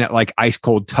actually looking at like ice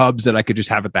cold tubs that I could just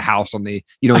have at the house on the,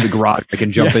 the garage I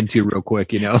can jump into real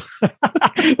quick,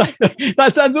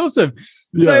 That sounds awesome.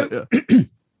 So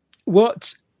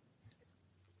what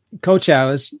cold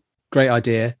showers, great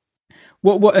idea.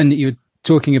 What and you're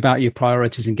talking about your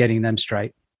priorities and getting them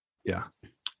straight. Yeah.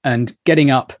 And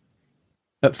getting up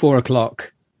at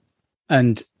 4:00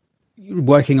 and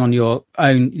working on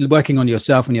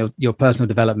yourself and your personal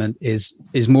development is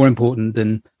more important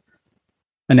than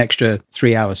an extra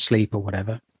 3 hours sleep or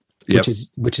whatever, which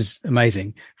is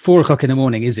amazing. 4:00 in the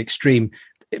morning is extreme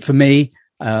for me.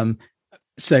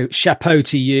 So chapeau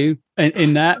to you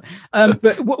in that.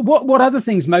 But what other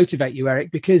things motivate you, Eric?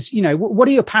 Because, what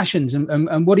are your passions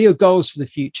and what are your goals for the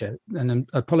future? And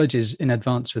apologies in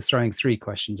advance for throwing 3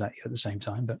 questions at you at the same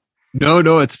time. But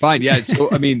no, it's fine. Yeah.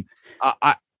 So, I mean,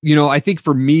 I think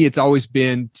for me, it's always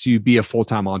been to be a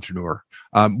full-time entrepreneur,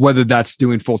 whether that's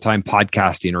doing full-time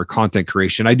podcasting or content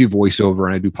creation. I do voiceover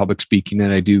and I do public speaking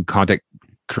and I do content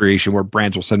creation where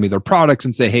brands will send me their products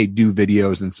and say, hey, do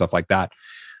videos and stuff like that.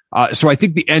 So I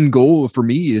think the end goal for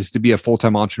me is to be a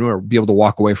full-time entrepreneur, be able to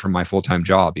walk away from my full-time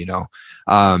job.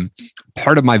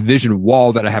 Part of my vision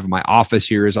wall that I have in my office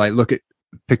here is I look at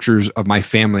pictures of my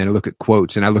family and I look at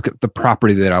quotes and I look at the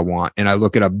property that I want and I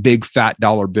look at a big fat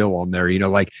dollar bill on there,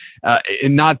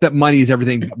 and not that money is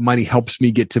everything, but money helps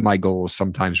me get to my goals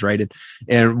sometimes. Right.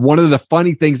 And one of the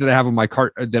funny things that I have on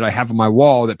my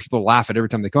wall that people laugh at every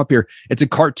time they come up here, it's a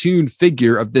cartoon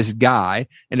figure of this guy.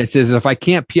 And it says, if I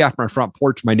can't pee off my front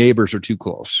porch, my neighbors are too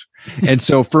close. And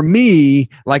so for me,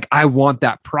 like, I want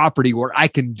that property where I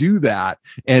can do that.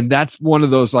 And that's one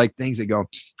of those like things that go,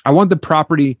 I want the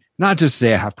property, not just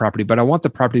say I have property, but I want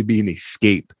the property to be an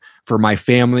escape for my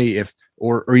family,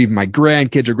 or even my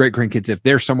grandkids or great grandkids. If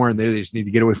they're somewhere and they just need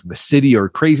to get away from the city or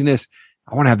craziness,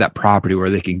 I want to have that property where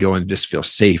they can go and just feel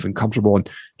safe and comfortable and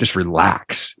just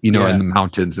relax, in the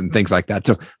mountains and things like that.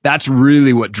 So that's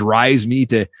really what drives me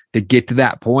to get to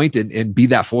that point and be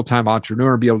that full-time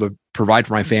entrepreneur and be able to provide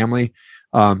for my family.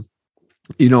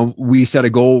 We set a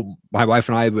goal, my wife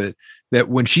and I, that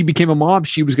when she became a mom,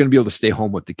 she was going to be able to stay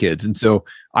home with the kids. And so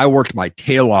I worked my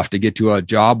tail off to get to a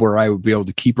job where I would be able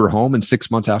to keep her home. And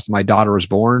 6 months after my daughter was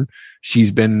born,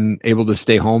 she's been able to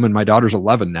stay home, and my daughter's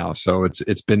 11 now. So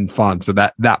it's been fun. So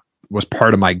that was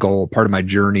part of my goal, part of my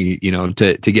journey,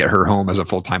 to get her home as a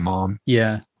full-time mom.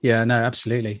 Yeah. Yeah, no,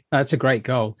 absolutely. That's a great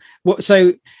goal.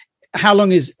 So how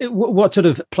long what sort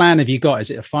of plan have you got? Is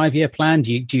it a 5-year plan?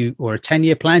 Do you or a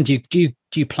 10-year plan? Do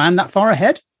you plan that far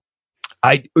ahead?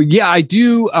 I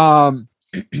do. I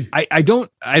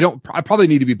probably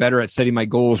need to be better at setting my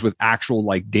goals with actual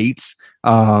like dates.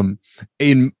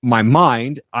 In my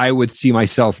mind, I would see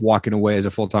myself walking away as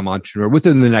a full-time entrepreneur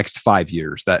within the next 5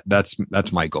 years. That's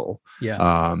my goal.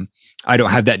 Yeah. I don't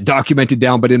have that documented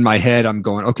down, but in my head, I'm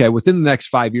going, okay, within the next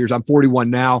 5 years, I'm 41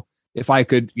 now. If I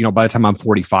could, by the time I'm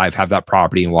 45, have that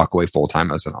property and walk away full-time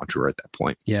as an entrepreneur at that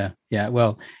point. Yeah. Yeah.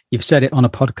 Well, you've said it on a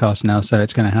podcast now, so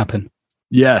it's going to happen.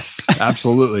 Yes,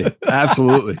 absolutely.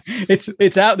 Absolutely.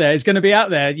 It's out there. It's going to be out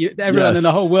there. Everyone in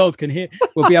the whole world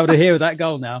will be able to hear that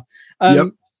goal now.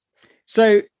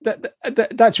 So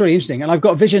that's really interesting. And I've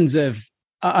got visions of,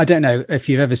 I don't know if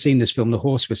you've ever seen this film, The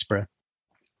Horse Whisperer,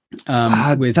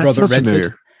 with Robert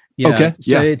Redford. Yeah. Okay.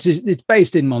 So it's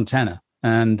based in Montana.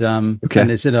 And and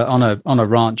it's on a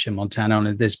ranch in Montana,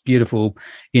 on this beautiful,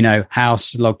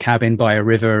 house, log cabin by a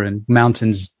river and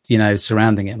mountains,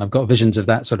 surrounding it. And I've got visions of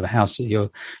that sort of house that you're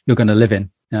going to live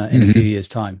in a few years'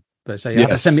 time. But so you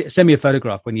have to send me a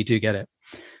photograph when you do get it.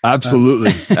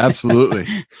 Absolutely, absolutely.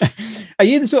 Are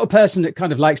you the sort of person that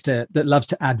kind of loves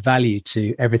to add value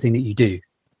to everything that you do?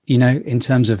 In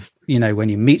terms of when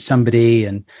you meet somebody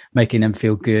and making them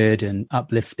feel good and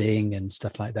uplifting and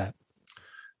stuff like that.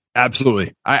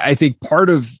 Absolutely. I think part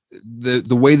of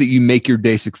the way that you make your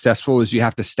day successful is you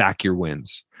have to stack your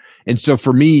wins. And so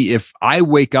for me, if I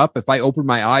wake up, if I open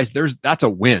my eyes, that's a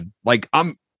win. Like,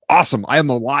 I'm awesome. I am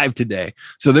alive today.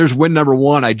 So there's win number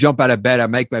one. I jump out of bed. I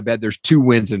make my bed. There's 2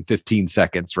 wins in 15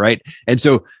 seconds. Right. And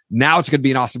so now it's going to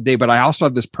be an awesome day, but I also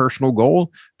have this personal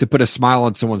goal to put a smile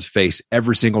on someone's face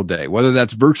every single day, whether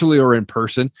that's virtually or in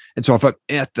person. And so if I'm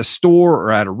at the store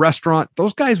or at a restaurant,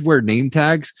 those guys wear name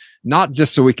tags, not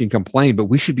just so we can complain, but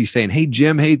we should be saying, hey,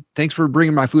 Jim, hey, thanks for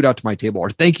bringing my food out to my table, or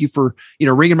thank you for,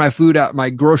 ringing my food out, my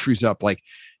groceries up. Like,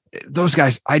 those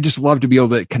guys, I just love to be able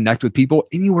to connect with people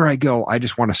anywhere I go. I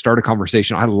just want to start a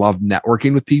conversation. I love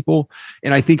networking with people.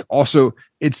 And I think also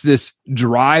it's this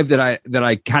drive that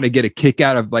I kind of get a kick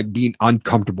out of, like being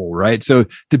uncomfortable, right? So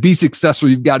to be successful,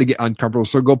 you've got to get uncomfortable.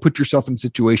 So go put yourself in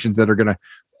situations that are going to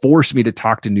force me to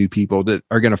talk to new people, that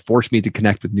are going to force me to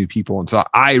connect with new people. And so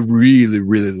I really,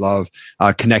 really love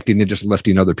connecting and just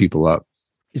lifting other people up.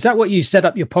 Is that what you set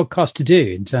up your podcast to do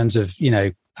in terms of,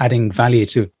 adding value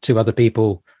to other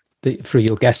people through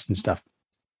your guests and stuff?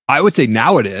 I would say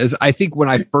now it is. I think when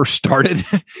I first started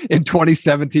in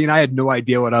 2017, I had no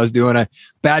idea what I was doing. A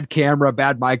bad camera,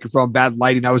 bad microphone, bad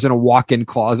lighting. I was in a walk-in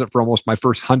closet for almost my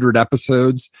first 100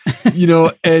 episodes,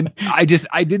 and I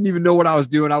didn't even know what I was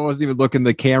doing. I wasn't even looking at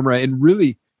the camera. And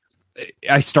really,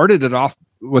 I started it off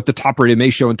with the Top Rated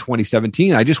MMA show in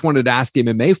 2017. I just wanted to ask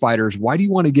MMA fighters, why do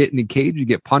you want to get in a cage and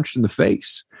get punched in the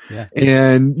face? Yeah.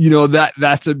 And,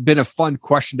 that's been a fun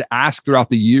question to ask throughout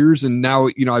the years. And now,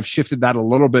 I've shifted that a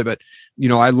little bit, but,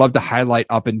 I love to highlight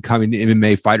up and coming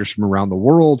MMA fighters from around the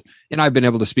world. And I've been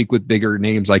able to speak with bigger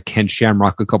names like Ken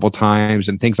Shamrock a couple of times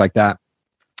and things like that.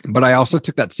 But I also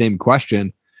took that same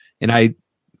question and I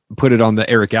put it on the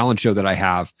Eric Allen show that I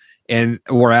have.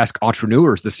 Or ask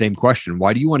entrepreneurs the same question.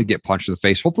 Why do you want to get punched in the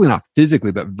face? Hopefully not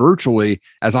physically, but virtually.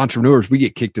 As entrepreneurs, we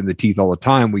get kicked in the teeth all the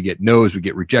time. We get no's, we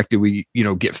get rejected, we,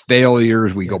 get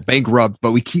failures, we go bankrupt,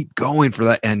 but we keep going for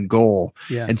that end goal.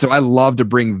 Yeah. And so I love to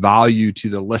bring value to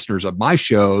the listeners of my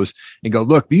shows and go,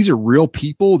 look, these are real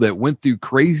people that went through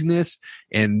craziness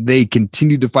and they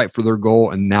continued to fight for their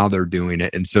goal and now they're doing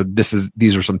it. And so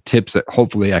these are some tips that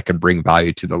hopefully I can bring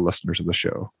value to the listeners of the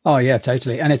show. Oh yeah,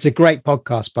 totally. And it's a great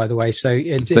podcast, by the way. So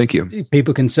thank you.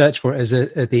 People can search for it as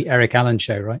the Eric Allen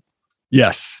Show, right?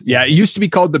 Yes. Yeah. It used to be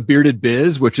called The Bearded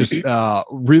Biz, which is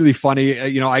really funny.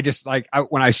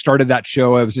 When I started that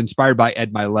show, I was inspired by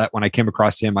Ed Milet. When I came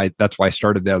across him, that's why I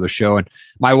started the other show. And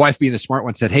my wife, being the smart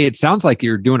one, said, hey, it sounds like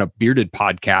you're doing a bearded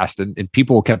podcast. And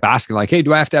people kept asking like, hey,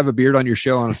 do I have to have a beard on your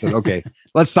show? And I said, okay,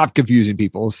 let's stop confusing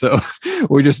people. So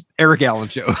we just Eric Allen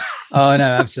Show. Oh, no,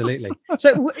 absolutely.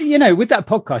 So, with that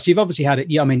podcast, you've obviously had it.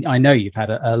 I mean, I know you've had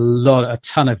a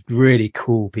ton of really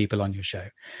cool people on your show.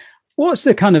 What was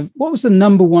the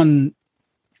number one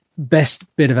best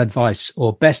bit of advice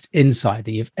or best insight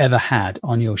that you've ever had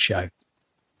on your show?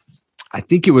 I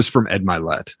think it was from Ed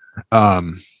Milet.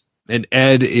 And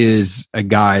Ed is a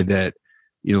guy that,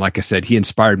 like I said, he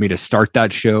inspired me to start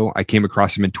that show. I came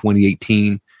across him in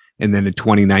 2018. And then in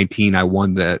 2019, I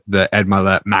won the Ed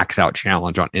Milet Max Out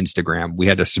Challenge on Instagram. We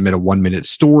had to submit a 1-minute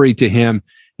story to him,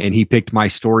 and he picked my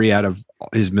story out of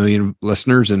his 1 million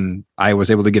listeners. And I was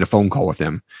able to get a phone call with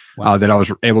him. Wow. That I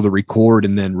was able to record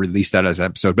and then release that as an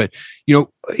episode. But,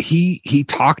 he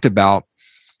talked about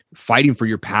fighting for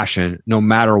your passion, no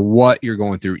matter what you're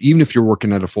going through, even if you're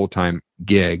working at a full-time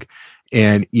gig.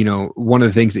 And, one of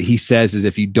the things that he says is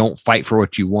if you don't fight for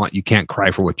what you want, you can't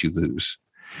cry for what you lose.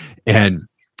 And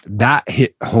that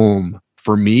hit home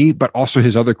for me, but also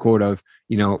his other quote of,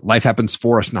 life happens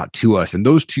for us, not to us. And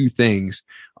those two things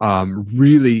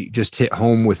really just hit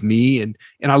home with me. And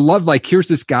I love, here's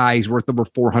this guy, he's worth over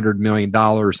 $400 million.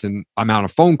 And I'm on a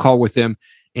phone call with him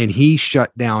and he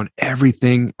shut down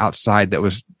everything outside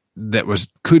that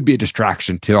could be a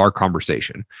distraction to our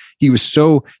conversation. He was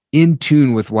so in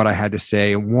tune with what I had to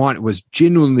say and was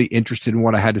genuinely interested in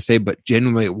what I had to say, but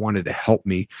genuinely wanted to help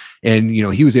me. And,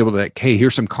 he was able to, hey,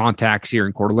 here's some contacts here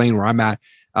in Coeur d'Alene where I'm at,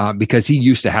 because he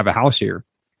used to have a house here.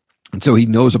 And so he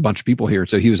knows a bunch of people here.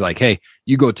 So he was like, hey,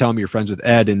 you go tell them you're friends with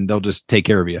Ed and they'll just take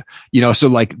care of you. So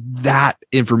that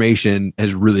information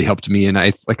has really helped me. And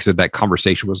like I said, that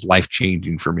conversation was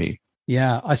life-changing for me.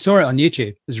 Yeah, I saw it on YouTube.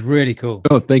 It was really cool.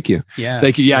 Oh, thank you. Yeah.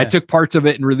 Thank you. Yeah, I took parts of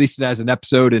it and released it as an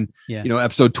episode and,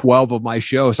 episode 12 of my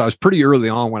show. So I was pretty early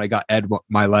on when I got Ed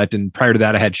Milet. And prior to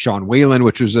that, I had Sean Whalen,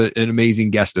 which was an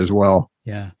amazing guest as well.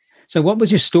 Yeah. So what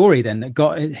was your story then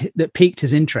that piqued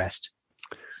his interest?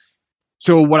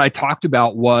 So what I talked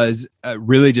about was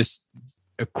really just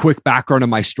a quick background of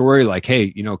my story, like,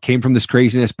 hey, came from this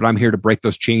craziness, but I'm here to break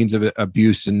those chains of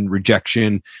abuse and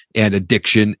rejection and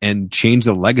addiction and change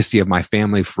the legacy of my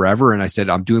family forever. And I said,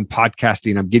 I'm doing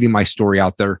podcasting. I'm getting my story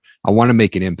out there. I want to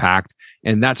make an impact.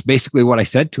 And that's basically what I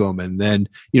said to him. And then,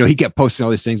 he kept posting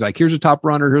all these things like, here's a top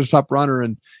runner,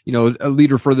 and, a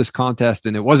leader for this contest.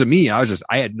 And it wasn't me. I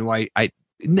had no idea. I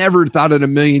never thought in a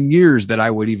million years that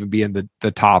I would even be in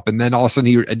the top. And then all of a sudden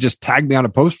he just tagged me on a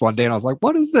post one day and I was like,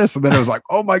 what is this? And then I was like,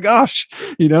 oh my gosh,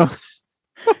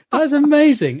 That's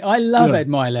amazing. I love Ed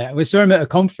Mylett. We saw him at a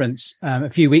conference a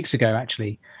few weeks ago,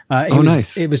 actually.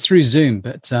 Nice. It was through Zoom,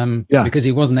 but because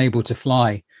he wasn't able to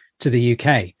fly to the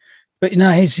UK. But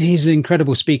he's an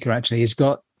incredible speaker, actually. He's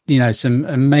got, some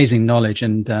amazing knowledge,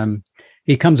 and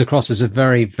he comes across as a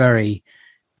very, very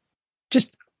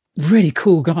just really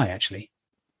cool guy, actually.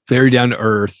 Very down to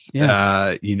earth.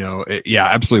 Yeah.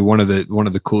 Absolutely one of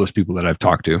the coolest people that I've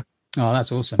talked to. Oh,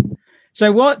 that's awesome.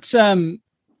 So what's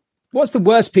the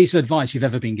worst piece of advice you've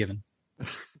ever been given?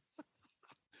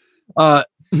 I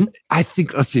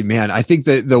think, let's see, man, I think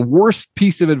that the worst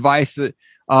piece of advice that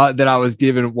I was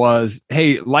given was,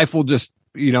 hey, life will just,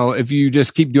 if you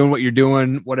just keep doing what you're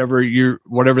doing, whatever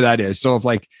that is. So if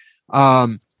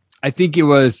I think it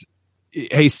was,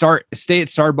 hey, stay at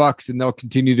Starbucks and they'll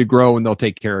continue to grow and they'll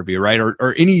take care of you. Right.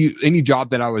 Or any job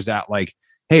that I was at, like,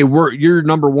 hey, you're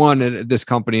number one at this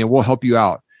company and we'll help you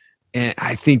out. And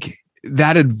I think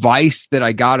that advice that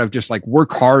I got of just like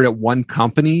work hard at one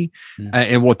company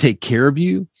and we'll take care of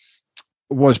you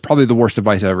was probably the worst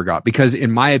advice I ever got, because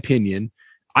in my opinion,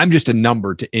 I'm just a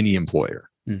number to any employer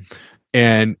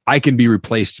and I can be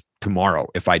replaced tomorrow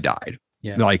if I died.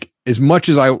 Yeah. Like as much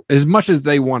as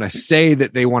they want to say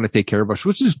that they want to take care of us,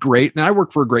 which is great. And I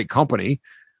work for a great company,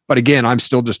 but again, I'm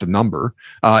still just a number.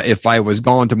 If I was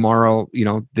gone tomorrow,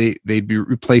 they'd be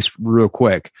replaced real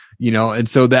quick, and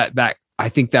so that I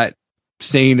think that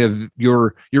saying of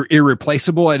you're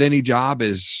irreplaceable at any job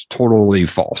is totally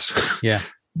false.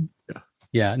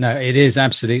 Yeah, no, it is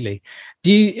absolutely.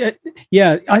 Do you,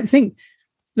 I think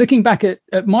looking back at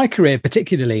my career,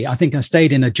 particularly, I think I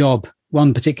stayed in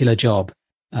one particular job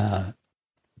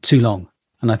too long.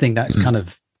 And I think that's kind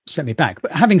of set me back.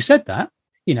 But having said that,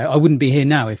 I wouldn't be here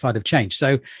now if I'd have changed.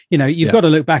 So, you've got to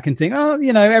look back and think,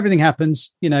 everything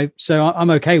happens, so I'm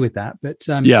okay with that. But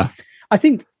I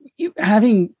think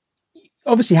having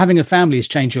a family has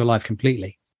changed your life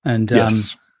completely. And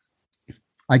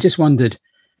I just wondered,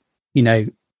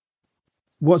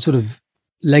 what sort of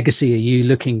legacy are you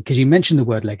looking? Because you mentioned the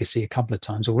word legacy a couple of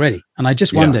times already. And I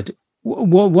just wondered,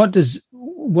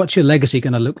 what's your legacy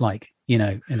going to look like, in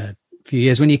a few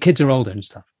years when your kids are older and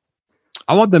stuff?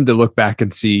 I want them to look back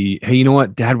and see, hey, you know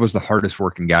what? Dad was the hardest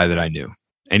working guy that I knew.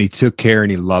 And he took care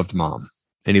and he loved mom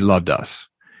and he loved us.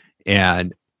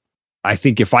 And I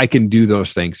think if I can do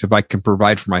those things, if I can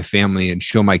provide for my family and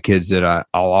show my kids that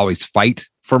I'll always fight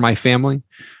for my family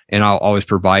and I'll always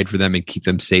provide for them and keep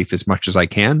them safe as much as I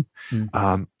can.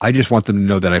 I just want them to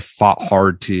know that I fought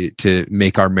hard to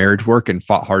make our marriage work and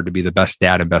fought hard to be the best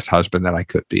dad and best husband that I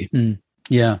could be.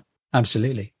 Yeah,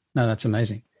 absolutely. No, that's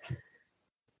amazing.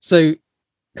 So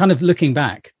kind of looking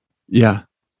back. Yeah.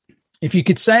 If you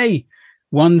could say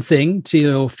one thing to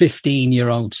your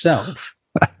 15-year-old self,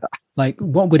 like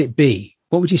what would it be?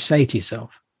 What would you say to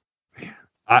yourself?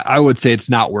 I would say it's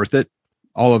not worth it.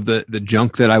 All of the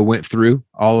junk that I went through,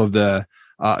 all of the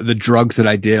drugs that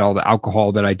I did, all the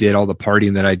alcohol that I did, all the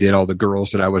partying that I did, all the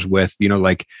girls that I was with,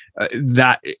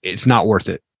 that it's not worth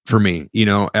it for me.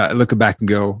 I look back and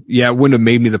go, yeah, it wouldn't have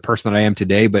made me the person that I am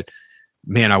today, but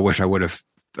man, I wish I would have,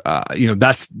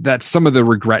 that's some of the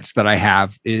regrets that I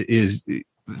have is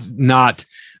not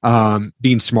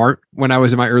being smart when I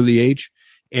was in my early age.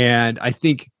 And I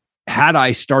think had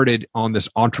I started on this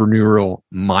entrepreneurial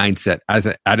mindset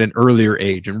at an earlier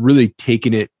age and really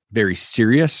taken it very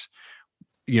serious,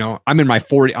 I'm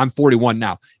 41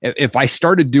 now. If I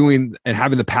started doing and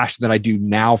having the passion that I do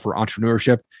now for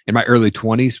entrepreneurship in my early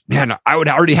 20s, man, I would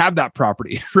already have that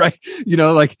property, right?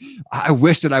 I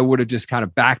wish that I would have just kind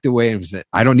of backed away and said,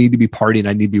 I don't need to be partying.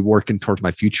 I need to be working towards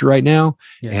my future right now.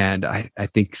 Yeah. And I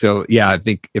think so. Yeah. I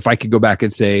think if I could go back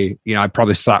and say, I'd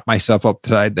probably slap myself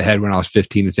upside the head when I was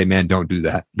 15 and say, man, don't do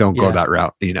that. Don't go that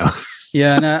route,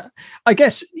 Yeah. No, I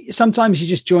guess sometimes you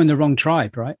just join the wrong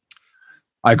tribe, right?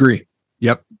 I agree.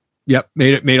 Yep.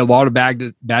 Made a lot of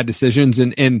bad decisions.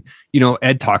 And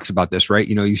Ed talks about this, right?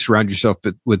 You surround yourself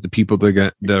with the people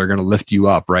that are going to lift you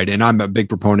up. Right. And I'm a big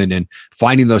proponent in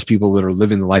finding those people that are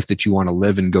living the life that you want to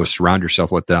live and go surround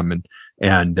yourself with them.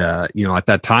 And at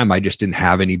that time, I just didn't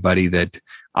have anybody that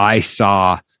I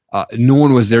saw no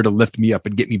one was there to lift me up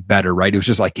and get me better. Right. It was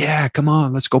just like, yeah, come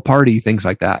on, let's go party. Things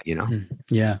like that, you know?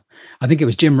 Yeah. I think it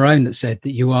was Jim Rohn that said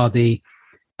that you are the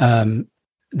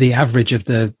average of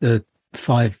the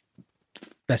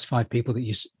best five people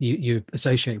that you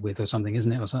associate with or something,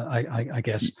 isn't it? Or so, I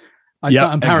guess.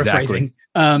 I'm paraphrasing.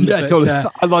 Exactly. Totally.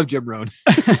 I love Jim Rohn.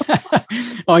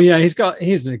 Oh yeah,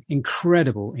 he's an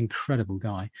incredible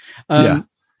guy.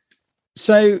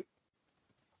 So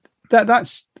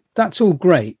that's all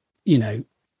great, you know,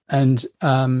 and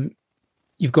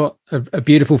you've got a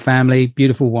beautiful family,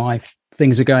 beautiful wife.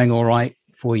 Things are going all right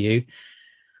for you.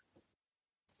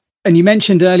 And you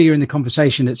mentioned earlier in the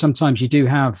conversation that sometimes you do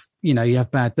have, you know, you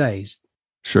have bad days.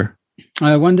 Sure.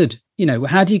 I wondered, you know,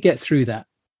 how do you get through that?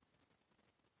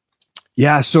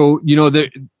 Yeah. So, you know,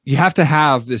 you have to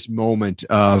have this moment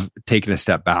of taking a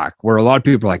step back where a lot of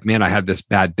people are like, man, I had this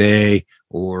bad day,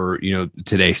 or, you know,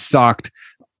 today sucked.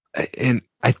 And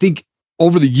I think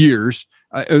over the years,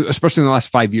 especially in the last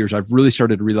 5 years, I've really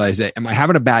started to realize that, am I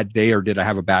having a bad day, or did I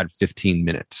have a bad 15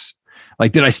 minutes?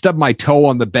 Like, did I stub my toe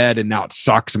on the bed and now it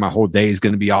sucks and my whole day is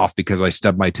going to be off because I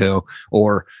stubbed my toe?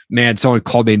 Or, man, someone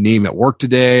called me a name at work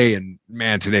today and,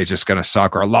 man, today's just going to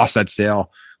suck, or I lost that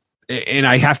sale. And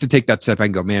I have to take that step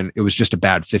and go, man, it was just a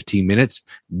bad 15 minutes.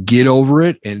 Get over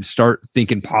it and start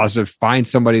thinking positive. Find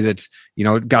somebody that's, you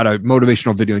know, got a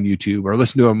motivational video on YouTube, or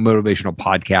listen to a motivational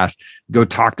podcast. Go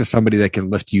talk to somebody that can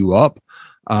lift you up.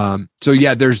 So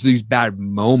yeah, there's these bad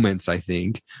moments, I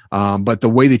think. But the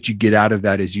way that you get out of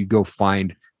that is you go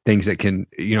find things that can,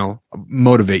 you know,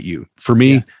 motivate you. For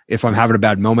me, if I'm having a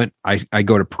bad moment, I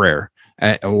go to prayer.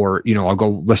 Or, you know, I'll go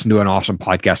listen to an awesome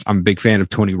podcast. I'm a big fan of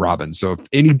Tony Robbins. So if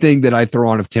anything that I throw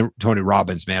on of Tony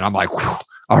Robbins, man, I'm like,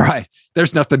 all right,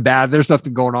 there's nothing bad. There's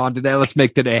nothing going on today. Let's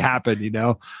make today happen, you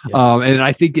know? Yeah. And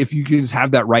I think if you can just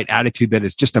have that right attitude, that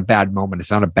it's just a bad moment,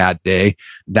 it's not a bad day,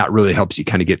 that really helps you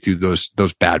kind of get through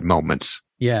those bad moments.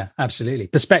 Yeah, absolutely.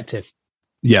 Perspective.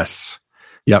 Yes.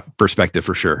 Yep. Perspective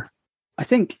for sure. I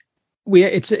think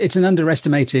it's an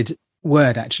underestimated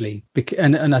word, actually.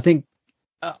 And I think,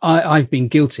 I've been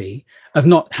guilty of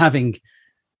not having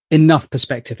enough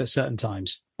perspective at certain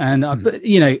times, and but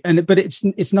you know, but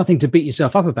it's nothing to beat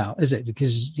yourself up about, is it?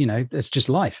 Because, you know, it's just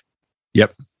life.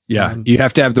 Yep. Yeah, you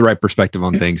have to have the right perspective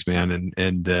on things, man,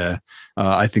 and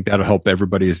I think that'll help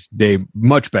everybody's day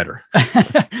much better.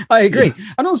 I agree,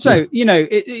 and also, you know,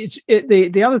 it's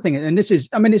the other thing, and this is,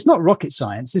 I mean, it's not rocket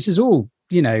science. This is all,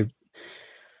 you know,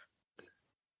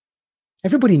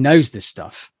 everybody knows this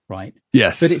stuff, right?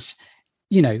 Yes, but it's,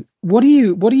 you know, what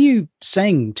are you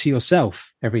saying to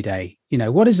yourself every day? You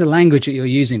know, what is the language that you're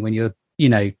using when you're, you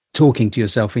know, talking to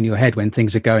yourself in your head when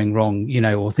things are going wrong, you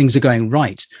know, or things are going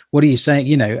right? What are you saying?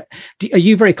 You know, are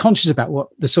you very conscious about what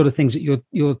the sort of things that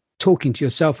you're talking to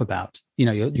yourself about? You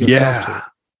know, yourself.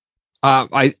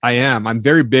 I am. I'm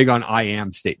very big on I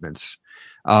am statements.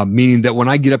 Meaning that when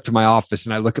I get up to my office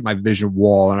and I look at my vision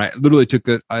wall, and I literally took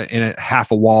in a half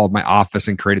a wall of my office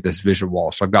and created this vision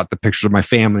wall. So I've got the pictures of my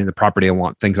family and the property I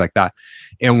want, things like that.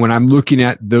 And when I'm looking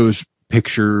at those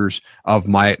pictures of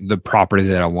the property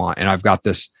that I want, and I've got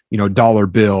this, you know, dollar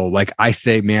bill, like I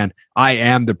say, man, I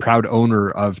am the proud owner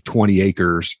of 20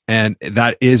 acres. And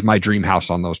that is my dream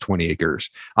house on those 20 acres.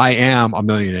 I am a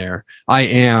millionaire. I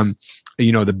am,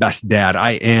 you know, the best dad.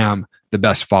 I am the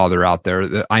best father out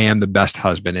there. I am the best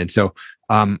husband. And so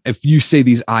if you say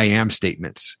these I am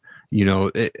statements, you know,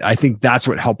 I think that's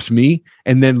what helps me.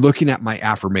 And then looking at my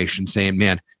affirmation saying,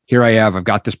 man, here I am, I've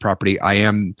got this property. I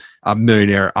am a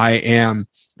millionaire. I am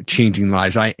changing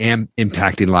lives. I am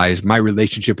impacting lives. My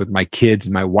relationship with my kids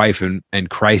and my wife and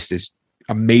Christ is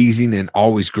amazing and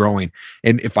always growing.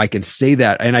 And if I can say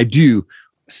that, and I do,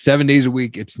 7 days a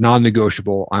week, it's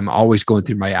non-negotiable. I'm always going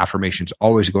through my affirmations,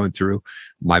 always going through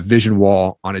my vision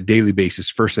wall on a daily basis,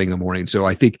 first thing in the morning. So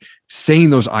I think saying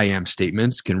those I am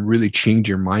statements can really change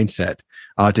your mindset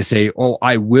to say, oh,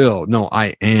 I will. No,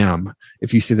 I am.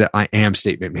 If you say that I am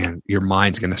statement, man, your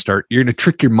mind's going to start, you're going to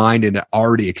trick your mind into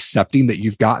already accepting that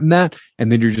you've gotten that.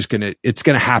 And then you're just it's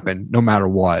going to happen no matter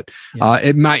what. Yeah.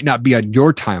 It might not be on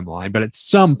your timeline, but at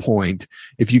some point,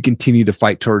 if you continue to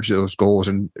fight towards those goals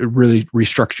and really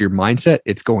restructure your mindset,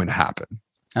 it's going to happen.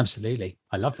 Absolutely.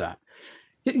 I love that.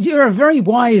 You're a very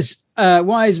wise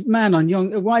man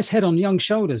on wise head on young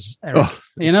shoulders, Eric. Oh.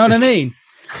 You know what I mean?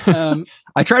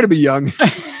 I try to be young.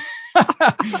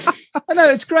 I know,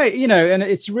 it's great, you know, and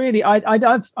it's really,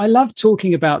 I love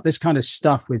talking about this kind of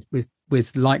stuff with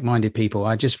like-minded people.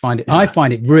 I just find it, I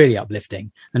find it really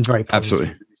uplifting and very positive.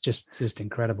 Absolutely. It's just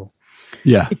incredible.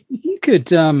 Yeah. If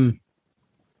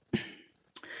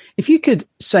you could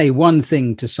say one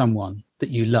thing to someone that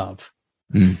you love,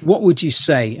 what would you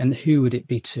say, and who would it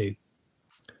be to?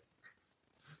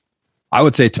 I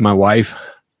would say to my wife,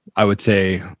 I would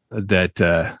say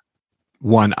that,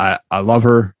 one, I love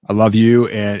her. I love you.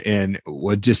 And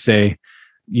would just say,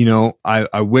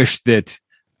 I wish that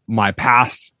my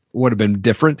past would have been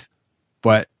different,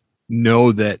 but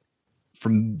know that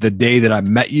from the day that I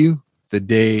met you,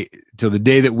 till the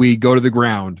day that we go to the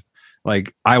ground,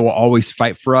 like I will always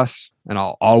fight for us, and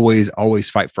I'll always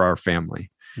fight for our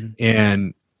family.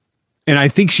 Mm-hmm. And I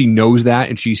think she knows that,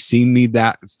 and she's seen me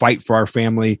that fight for our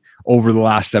family over the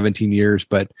last 17 years.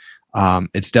 But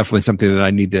it's definitely something that I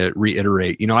need to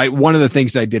reiterate. One of the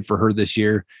things that I did for her this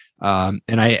year, and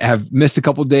I have missed a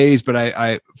couple of days, but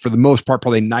I, for the most part,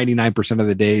 probably 99% of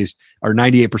the days or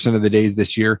 98% of the days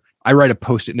this year, I write a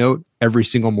Post-it note every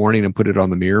single morning and put it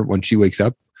on the mirror when she wakes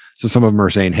up. So some of them are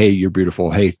saying, "Hey, you're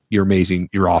beautiful. Hey, you're amazing.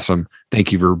 You're awesome.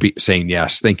 Thank you for saying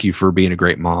yes. Thank you for being a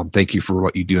great mom. Thank you for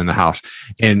what you do in the house."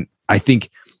 And I think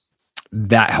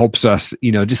that helps us,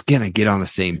 just kind of get on the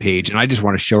same page. And I just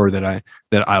want to show her that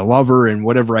I love her and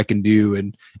whatever I can do.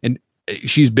 And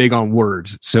she's big on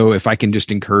words. So if I can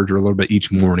just encourage her a little bit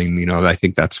each morning, I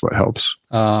think that's what helps.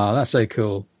 Oh, that's so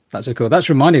cool. That's so cool. That's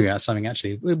reminding me of something,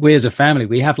 actually. We as a family,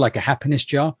 we have like a happiness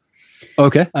jar.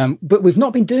 Okay. But we've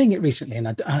not been doing it recently, and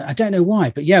I don't know why.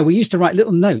 But yeah, we used to write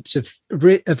little notes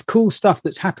of cool stuff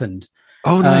that's happened.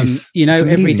 Oh, nice.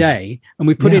 Every day, and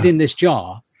we put it in this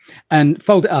jar and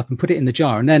fold it up and put it in the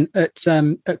jar. And then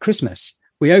at Christmas,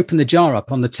 we open the jar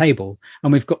up on the table,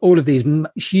 and we've got all of these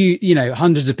huge,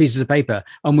 hundreds of pieces of paper,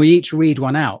 and we each read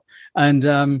one out. And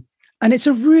it's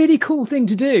a really cool thing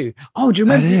to do. Oh, do you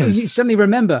remember? You suddenly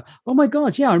remember. Oh my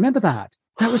God, yeah, I remember that.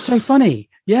 That was so funny.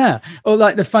 Yeah. Or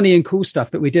like the funny and cool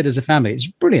stuff that we did as a family. It's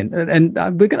brilliant. And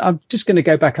I'm just going to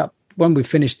go back up when we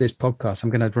finish this podcast. I'm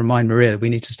going to remind Maria we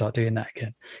need to start doing that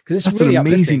again, because it's really an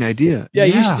amazing idea. Yeah,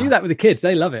 you should do that with the kids.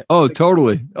 They love it. Oh,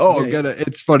 totally. Oh,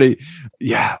 it's funny.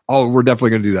 Yeah. Oh, we're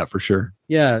definitely going to do that for sure.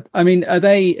 Yeah. I mean, are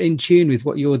they in tune with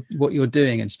what you're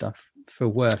doing and stuff for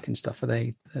work and stuff? Are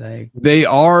they? They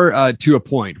are to a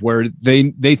point where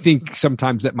they think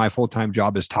sometimes that my full-time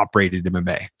job is Top-Rated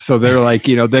MMA. So they're like,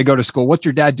 they go to school. What's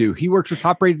your dad do? He works for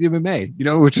Top-Rated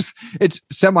MMA, which is, it's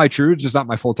semi-true. It's just not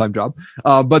my full-time job.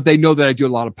 But they know that I do a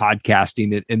lot of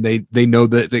podcasting, and they know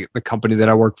that the company that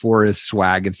I work for is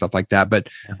Swag and stuff like that. But,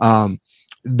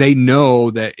 they know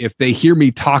that if they hear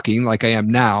me talking like I am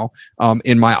now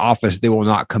in my office, they will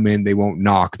not come in. They won't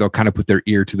knock. They'll kind of put their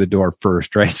ear to the door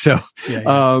first. Right. So,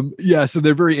 so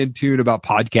they're very in tune about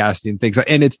podcasting and things.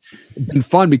 And it's been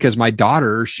fun because my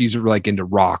daughter, she's like into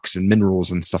rocks and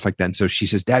minerals and stuff like that. And so she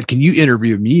says, "Dad, can you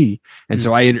interview me?" And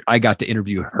so I got to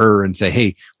interview her and say,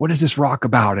 "Hey, what is this rock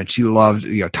about?" And she loved,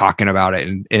 talking about it.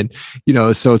 And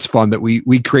so it's fun that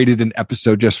we created an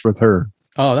episode just with her.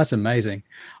 Oh, that's amazing.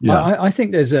 Yeah. I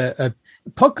think there's a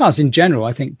podcast in general.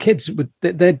 I think kids would,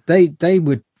 they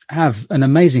would have an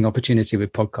amazing opportunity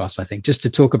with podcasts, I think, just to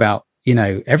talk about,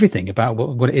 everything about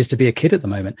what it is to be a kid at the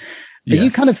moment.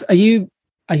 Yes.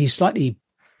 Are you slightly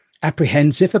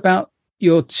apprehensive about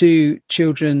your two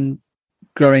children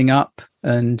growing up?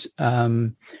 And,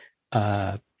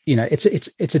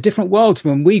 it's a different world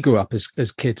from when we grew up as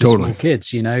kids, totally. As small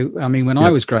kids, I mean, when I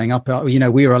was growing up,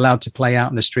 we were allowed to play out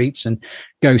in the streets and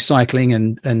go cycling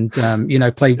and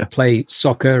play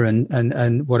soccer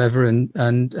and whatever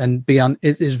and be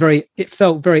it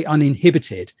felt very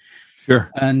uninhibited. Sure.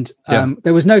 And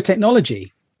there was no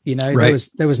technology, right.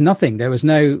 there was nothing. There was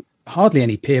hardly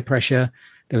any peer pressure.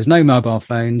 There was no mobile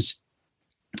phones.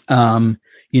 There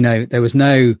was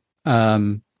no,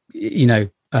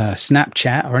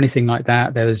 Snapchat or anything like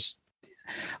that.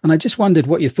 And I just wondered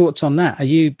what your thoughts on that.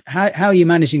 How are you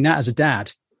managing that as a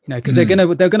dad? Because they're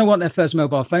gonna want their first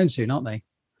mobile phone soon, aren't they?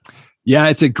 Yeah,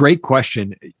 it's a great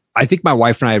question. I think my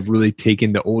wife and I have really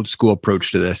taken the old school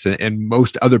approach to this, and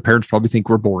most other parents probably think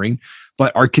we're boring,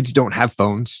 but our kids don't have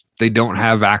phones. They don't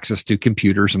have access to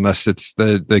computers unless it's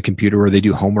the computer where they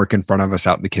do homework in front of us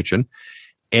out in the kitchen,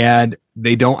 and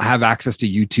they don't have access to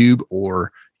YouTube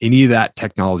or any of that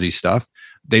technology stuff.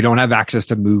 They don't have access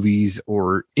to movies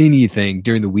or anything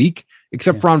during the week,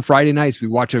 except for on Friday nights, we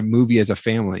watch a movie as a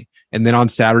family. And then on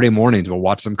Saturday mornings, we'll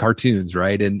watch some cartoons,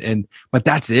 right? But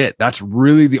that's it. That's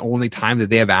really the only time that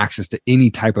they have access to any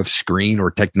type of screen or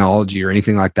technology or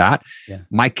anything like that. Yeah.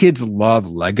 My kids love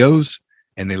Legos,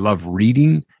 and they love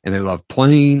reading, and they love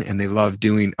playing, and they love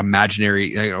doing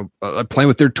imaginary, playing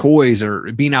with their toys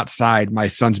or being outside. My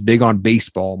son's big on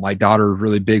baseball. My daughter is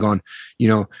really big on,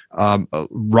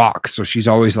 rock. So she's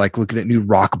always like looking at new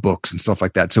rock books and stuff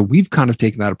like that. So we've kind of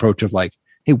taken that approach of like,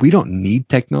 hey, we don't need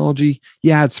technology.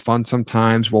 Yeah, it's fun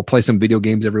sometimes. We'll play some video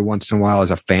games every once in a while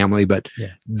as a family, but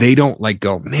they don't like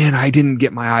go, man, I didn't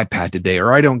get my iPad today,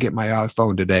 or I don't get my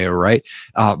iPhone today, or right.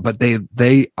 But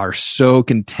they are so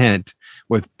content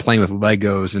with playing with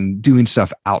Legos and doing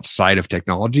stuff outside of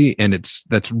technology. And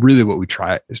that's really what we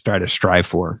try to strive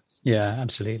for. Yeah,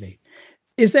 absolutely.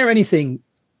 Is there anything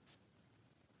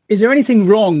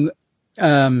wrong,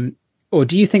 or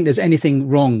do you think there's anything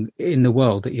wrong in the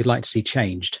world that you'd like to see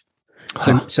changed?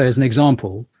 So as an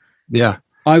example,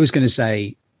 I was going to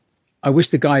say, I wish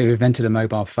the guy who invented a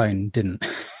mobile phone didn't.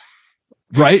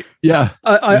 Right? Yeah.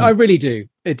 I really do.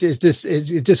 It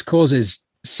just causes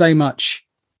so much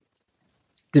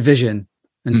division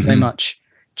and so much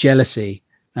jealousy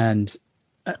and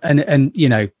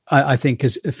I think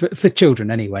because for children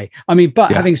anyway, I mean,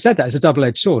 but having said that, it's a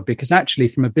double-edged sword, because actually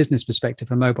from a business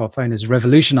perspective, a mobile phone has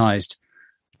revolutionized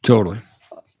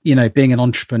being an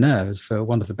entrepreneur, for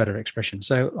want of a better expression.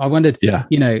 So I wondered,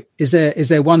 is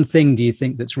there one thing, do you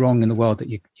think, that's wrong in the world that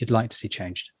you'd like to see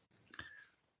changed?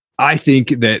 I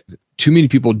think that too many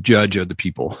people judge other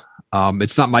people.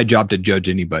 It's not my job to judge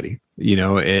anybody,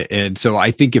 and so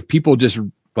I think if people just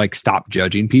like stop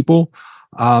judging people,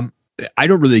 I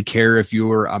don't really care if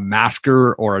you're a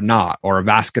masker or a not, or a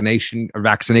vaccination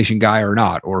guy or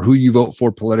not, or who you vote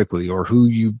for politically, or who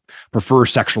you prefer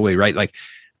sexually, right? Like,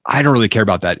 I don't really care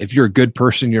about that. If you're a good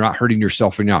person, you're not hurting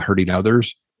yourself and you're not hurting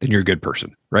others, then you're a good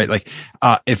person, right? Like,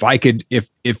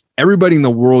 if everybody in the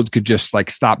world could just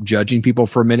like stop judging people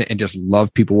for a minute and just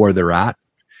love people where they're at,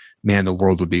 man, the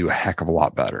world would be a heck of a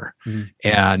lot better.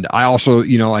 And I also,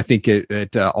 I think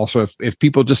it also, if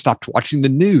people just stopped watching the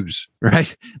news,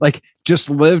 right? Like, just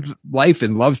lived life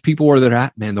and loved people where they're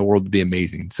at, man, the world would be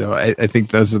amazing. So I think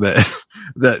those are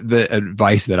the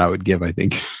advice that I would give, I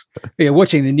think. Yeah,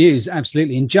 watching the news,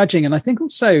 absolutely. And judging. And I think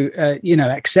also,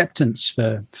 acceptance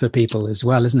for people as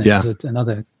well, isn't it? Yeah. It's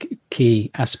another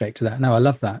key aspect to that. No, I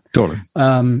love that. Totally.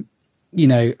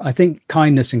 I think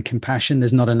kindness and compassion,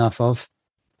 there's not enough of.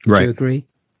 Do you agree?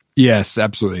 Yes,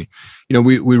 absolutely.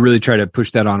 We really try to push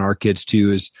that on our kids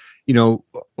too, is,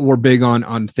 we're big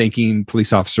on thanking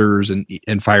police officers and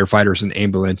firefighters and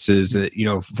ambulances,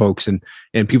 folks and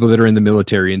people that are in the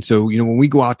military. And so, when we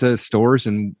go out to stores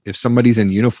and if somebody's in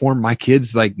uniform, my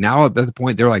kids, like, now at the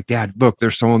point, they're like, Dad, look,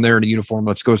 there's someone there in a uniform.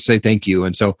 Let's go say thank you.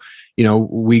 And so,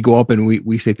 we go up and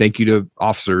we say thank you to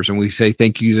officers, and we say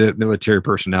thank you to military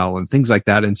personnel and things like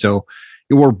that. And so,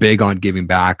 we're big on giving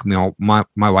back. My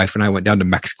wife and I went down to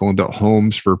Mexico and built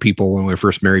homes for people when we were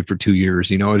first married for 2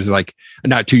 years. It was like,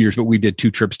 not 2 years, but we did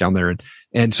 2 trips down there.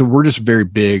 And so we're just very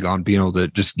big on being able to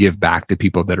just give back to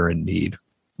people that are in need.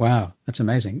 Wow, that's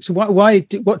amazing. So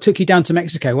what took you down to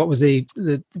Mexico? What was the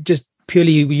just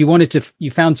purely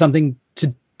you found something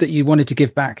that you wanted to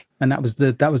give back, and that was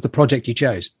the project you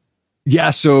chose?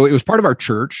 Yeah, so it was part of our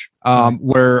church,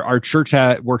 where our church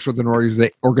works with an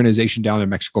organization down in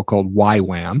Mexico called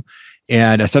YWAM.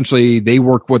 And essentially, they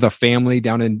work with a family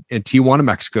down in Tijuana,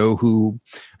 Mexico, who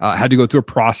had to go through a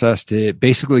process to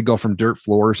basically go from dirt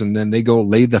floors, and then they go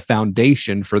lay the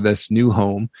foundation for this new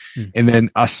home. And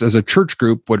then us as a church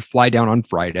group would fly down on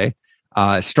Friday,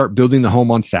 start building the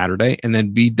home on Saturday, and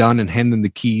then be done and hand them the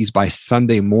keys by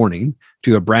Sunday morning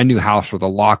to a brand new house with a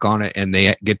lock on it. And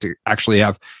they get to actually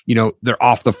have, they're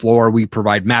off the floor. We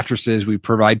provide mattresses, we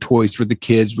provide toys for the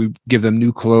kids, we give them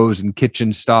new clothes and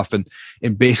kitchen stuff, and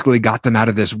basically got them out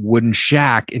of this wooden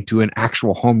shack into an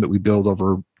actual home that we build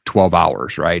over 12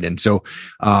 hours. Right. And so,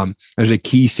 there's a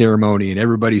key ceremony and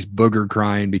everybody's booger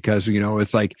crying because,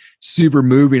 it's like super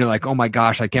moving, and like, oh my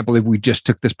gosh, I can't believe we just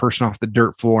took this person off the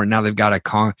dirt floor and now they've got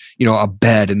a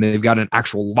bed, and they've got an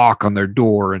actual lock on their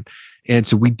door. And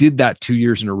so we did that 2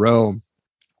 years in a row.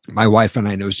 My wife and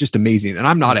I, and it was just amazing. And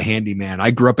I'm not a handyman. I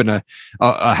grew up in a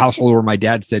household where my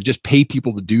dad said, just pay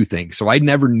people to do things. So I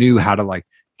never knew how to like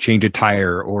change a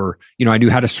tire, or, I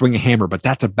knew how to swing a hammer, but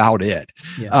that's about it.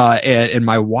 Yeah. And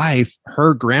my wife,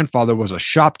 her grandfather was a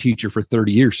shop teacher for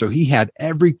 30 years. So he had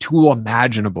every tool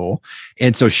imaginable.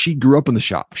 And so she grew up in the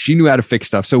shop. She knew how to fix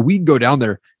stuff. So we'd go down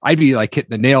there. I'd be like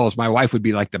hitting the nails. My wife would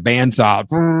be like the bandsaw,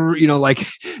 like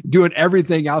doing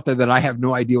everything out there that I have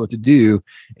no idea what to do.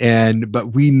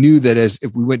 But we knew that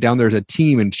if we went down there as a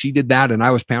team and she did that, and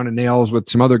I was pounding nails with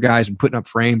some other guys and putting up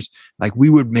frames, like we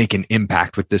would make an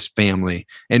impact with this family.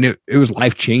 And it was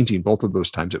life-changing both of those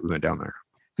times that we went down there.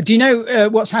 Do you know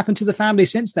what's happened to the family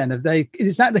since then? Is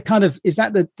that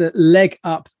the leg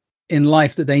up in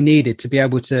life that they needed to be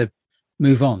able to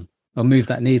move on, or move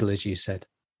that needle, as you said?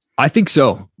 I think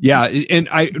so. Yeah. And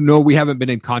I know we haven't been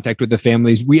in contact with the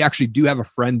families. We actually do have a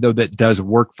friend though that does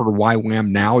work for YWAM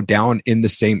now down in the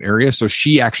same area. So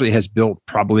she actually has built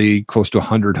probably close to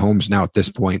 100 homes now at this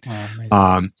point.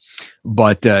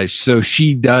 So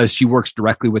she works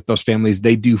directly with those families.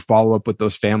 They do follow up with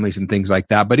those families and things like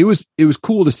that. But it was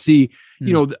cool to see,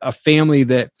 a family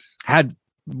that had,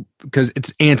 because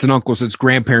it's aunts and uncles, it's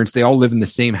grandparents, they all live in the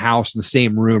same house in the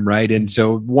same room, right? And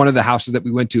so one of the houses that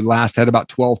we went to last had about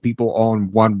 12 people all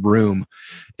in one room,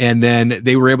 and then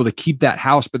they were able to keep that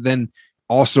house, but then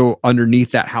also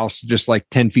underneath that house, just like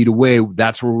 10 feet away,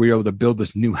 that's where we were able to build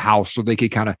this new house so they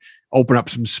could kind of open up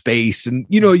some space. And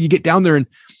you get down there and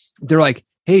they're like,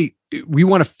 hey, we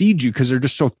want to feed you, because they're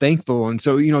just so thankful. And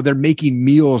so, they're making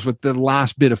meals with the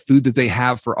last bit of food that they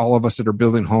have for all of us that are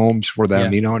building homes for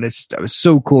them, and it's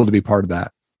so cool to be part of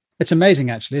that. It's amazing,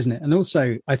 actually, isn't it? And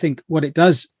also, I think what it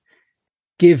does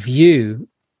give you,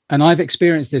 and I've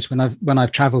experienced this when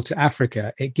I've traveled to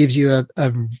Africa, it gives you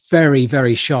a very,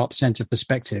 very sharp sense of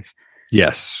perspective.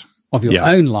 Yes. Of your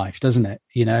own life, doesn't it?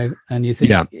 And you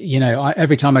think,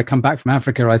 every time I come back from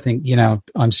Africa, I think,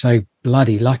 I'm so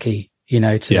bloody lucky,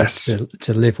 to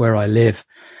live where I live,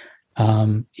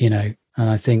 and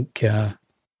I think,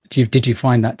 did you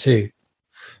find that too?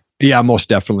 Yeah, most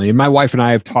definitely. And my wife and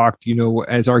I have talked,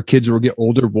 as our kids will get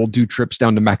older, we'll do trips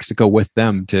down to Mexico with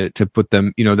them to put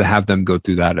them, to have them go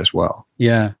through that as well.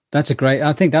 Yeah, I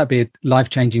think that'd be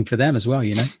life-changing for them as well,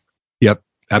 Yep,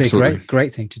 absolutely.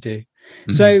 Great thing to do.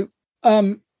 Mm-hmm. So,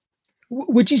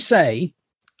 would you say,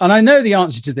 and I know the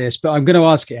answer to this, but I'm going to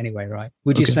ask it anyway, right?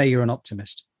 Would you say you're an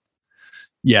optimist?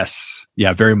 Yes.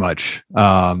 Yeah, very much.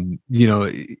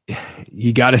 You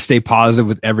got to stay positive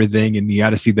with everything, and you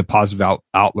got to see the positive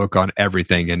outlook on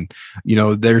everything. And,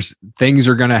 there's things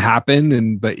are going to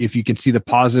happen. But if you can see the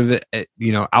positive,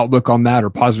 outlook on that,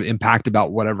 or positive impact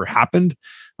about whatever happened,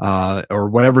 or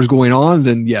whatever's going on,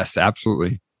 then yes,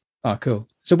 absolutely. Oh, cool.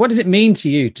 So what does it mean to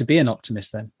you to be an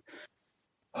optimist then?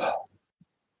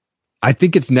 I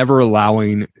think it's never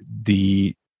allowing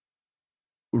the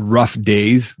rough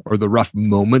days or the rough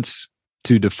moments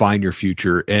to define your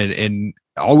future, and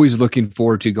always looking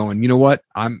forward to going, what,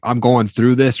 I'm going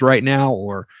through this right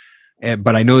now,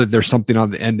 but I know that there's something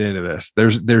on the end of this.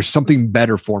 There's something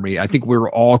better for me. I think we're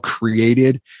all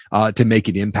created to make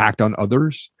an impact on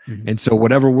others. Mm-hmm. And so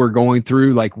whatever we're going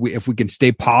through, like if we can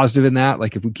stay positive in that,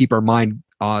 like if we keep our mind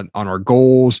on our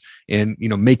goals and,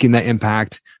 making that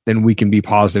impact, then we can be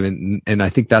positive. And I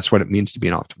think that's what it means to be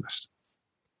an optimist.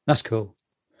 That's cool.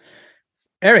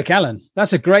 Eric Allen,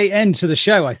 that's a great end to the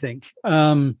show, I think.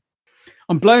 I'm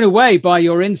blown away by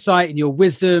your insight and your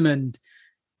wisdom and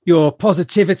your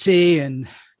positivity, and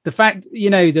the fact,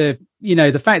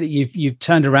 the fact that you've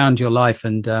turned around your life,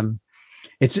 and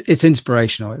it's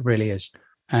inspirational. It really is.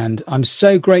 And I'm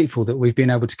so grateful that we've been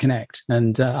able to connect.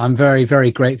 And I'm very,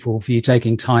 very grateful for you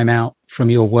taking time out from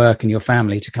your work and your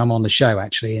family to come on the show,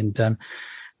 actually. And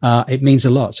it means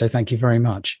a lot. So thank you very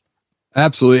much.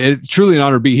 Absolutely. It's truly an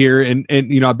honor to be here. And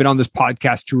I've been on this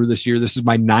podcast tour this year. This is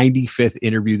my 95th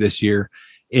interview this year.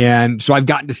 And so I've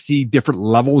gotten to see different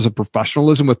levels of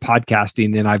professionalism with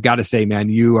podcasting. And I've got to say, man,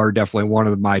 you are definitely one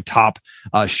of my top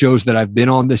shows that I've been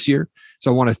on this year.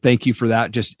 So I want to thank you for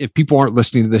that. Just if people aren't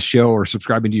listening to this show or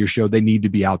subscribing to your show, they need to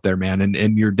be out there, man.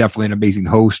 And you're definitely an amazing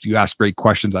host. You ask great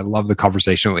questions. I love the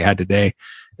conversation we had today.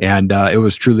 And it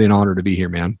was truly an honor to be here,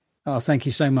 man. Oh, thank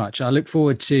you so much. I look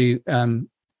forward to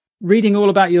reading all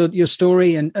about your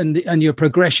story and your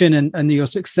progression and your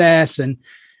success and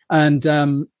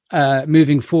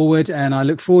moving forward. And I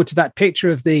look forward to that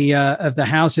picture of the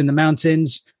house in the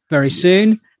mountains very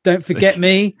soon. Don't forget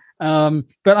me.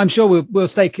 But I'm sure we're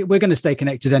going to stay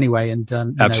connected anyway. And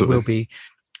absolutely.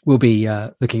 We'll be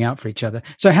looking out for each other.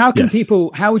 So how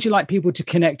would you like people to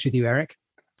connect with you, Eric?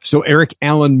 So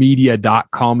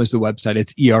ericallenmedia.com is the website.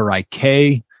 It's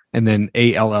ERIK and then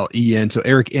ALLEN. So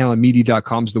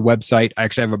ericallenmedia.com is the website. I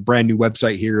actually have a brand new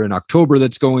website here in October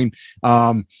that's going.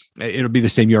 It'll be the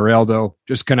same URL though.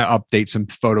 Just kind of update some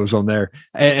photos on there.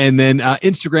 And then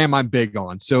Instagram I'm big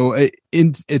on. So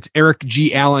it's Eric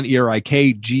G. Allen,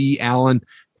 ERIK G. Allen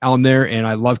on there. And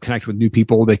I love connecting with new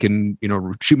people. They can,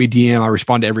 shoot me DM. I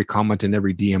respond to every comment and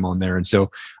every DM on there. And so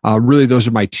really those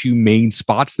are my two main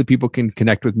spots that people can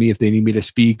connect with me if they need me to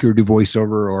speak or do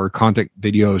voiceover or content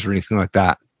videos or anything like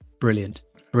that. Brilliant.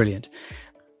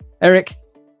 Eric,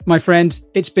 my friend,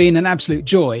 it's been an absolute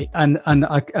joy. And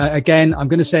again, I'm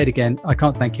going to say it again. I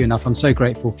can't thank you enough. I'm so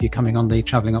grateful for you coming on the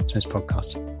Traveling Optimist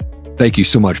podcast. Thank you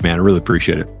so much, man. I really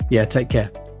appreciate it. Yeah, take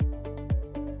care.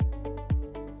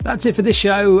 That's it for this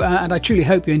show, and I truly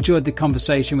hope you enjoyed the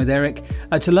conversation with Eric.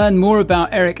 To learn more about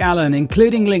Eric Allen,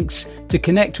 including links to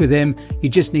connect with him, you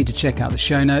just need to check out the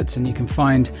show notes, and you can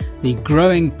find the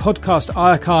growing podcast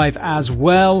archive as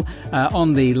well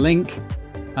on the link.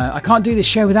 I can't do this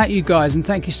show without you guys, and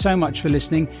thank you so much for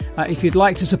listening. If you'd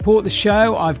like to support the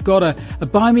show, I've got a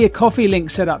Buy Me a Coffee link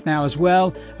set up now as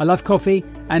well. I love coffee,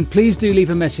 and please do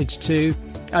leave a message too.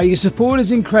 Your support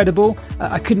is incredible.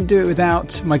 I couldn't do it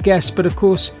without my guests, but of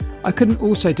course, I couldn't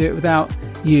also do it without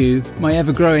you, my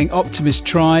ever-growing Optimist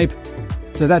tribe.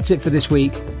 So that's it for this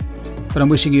week, but I'm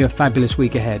wishing you a fabulous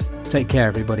week ahead. Take care,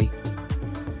 everybody.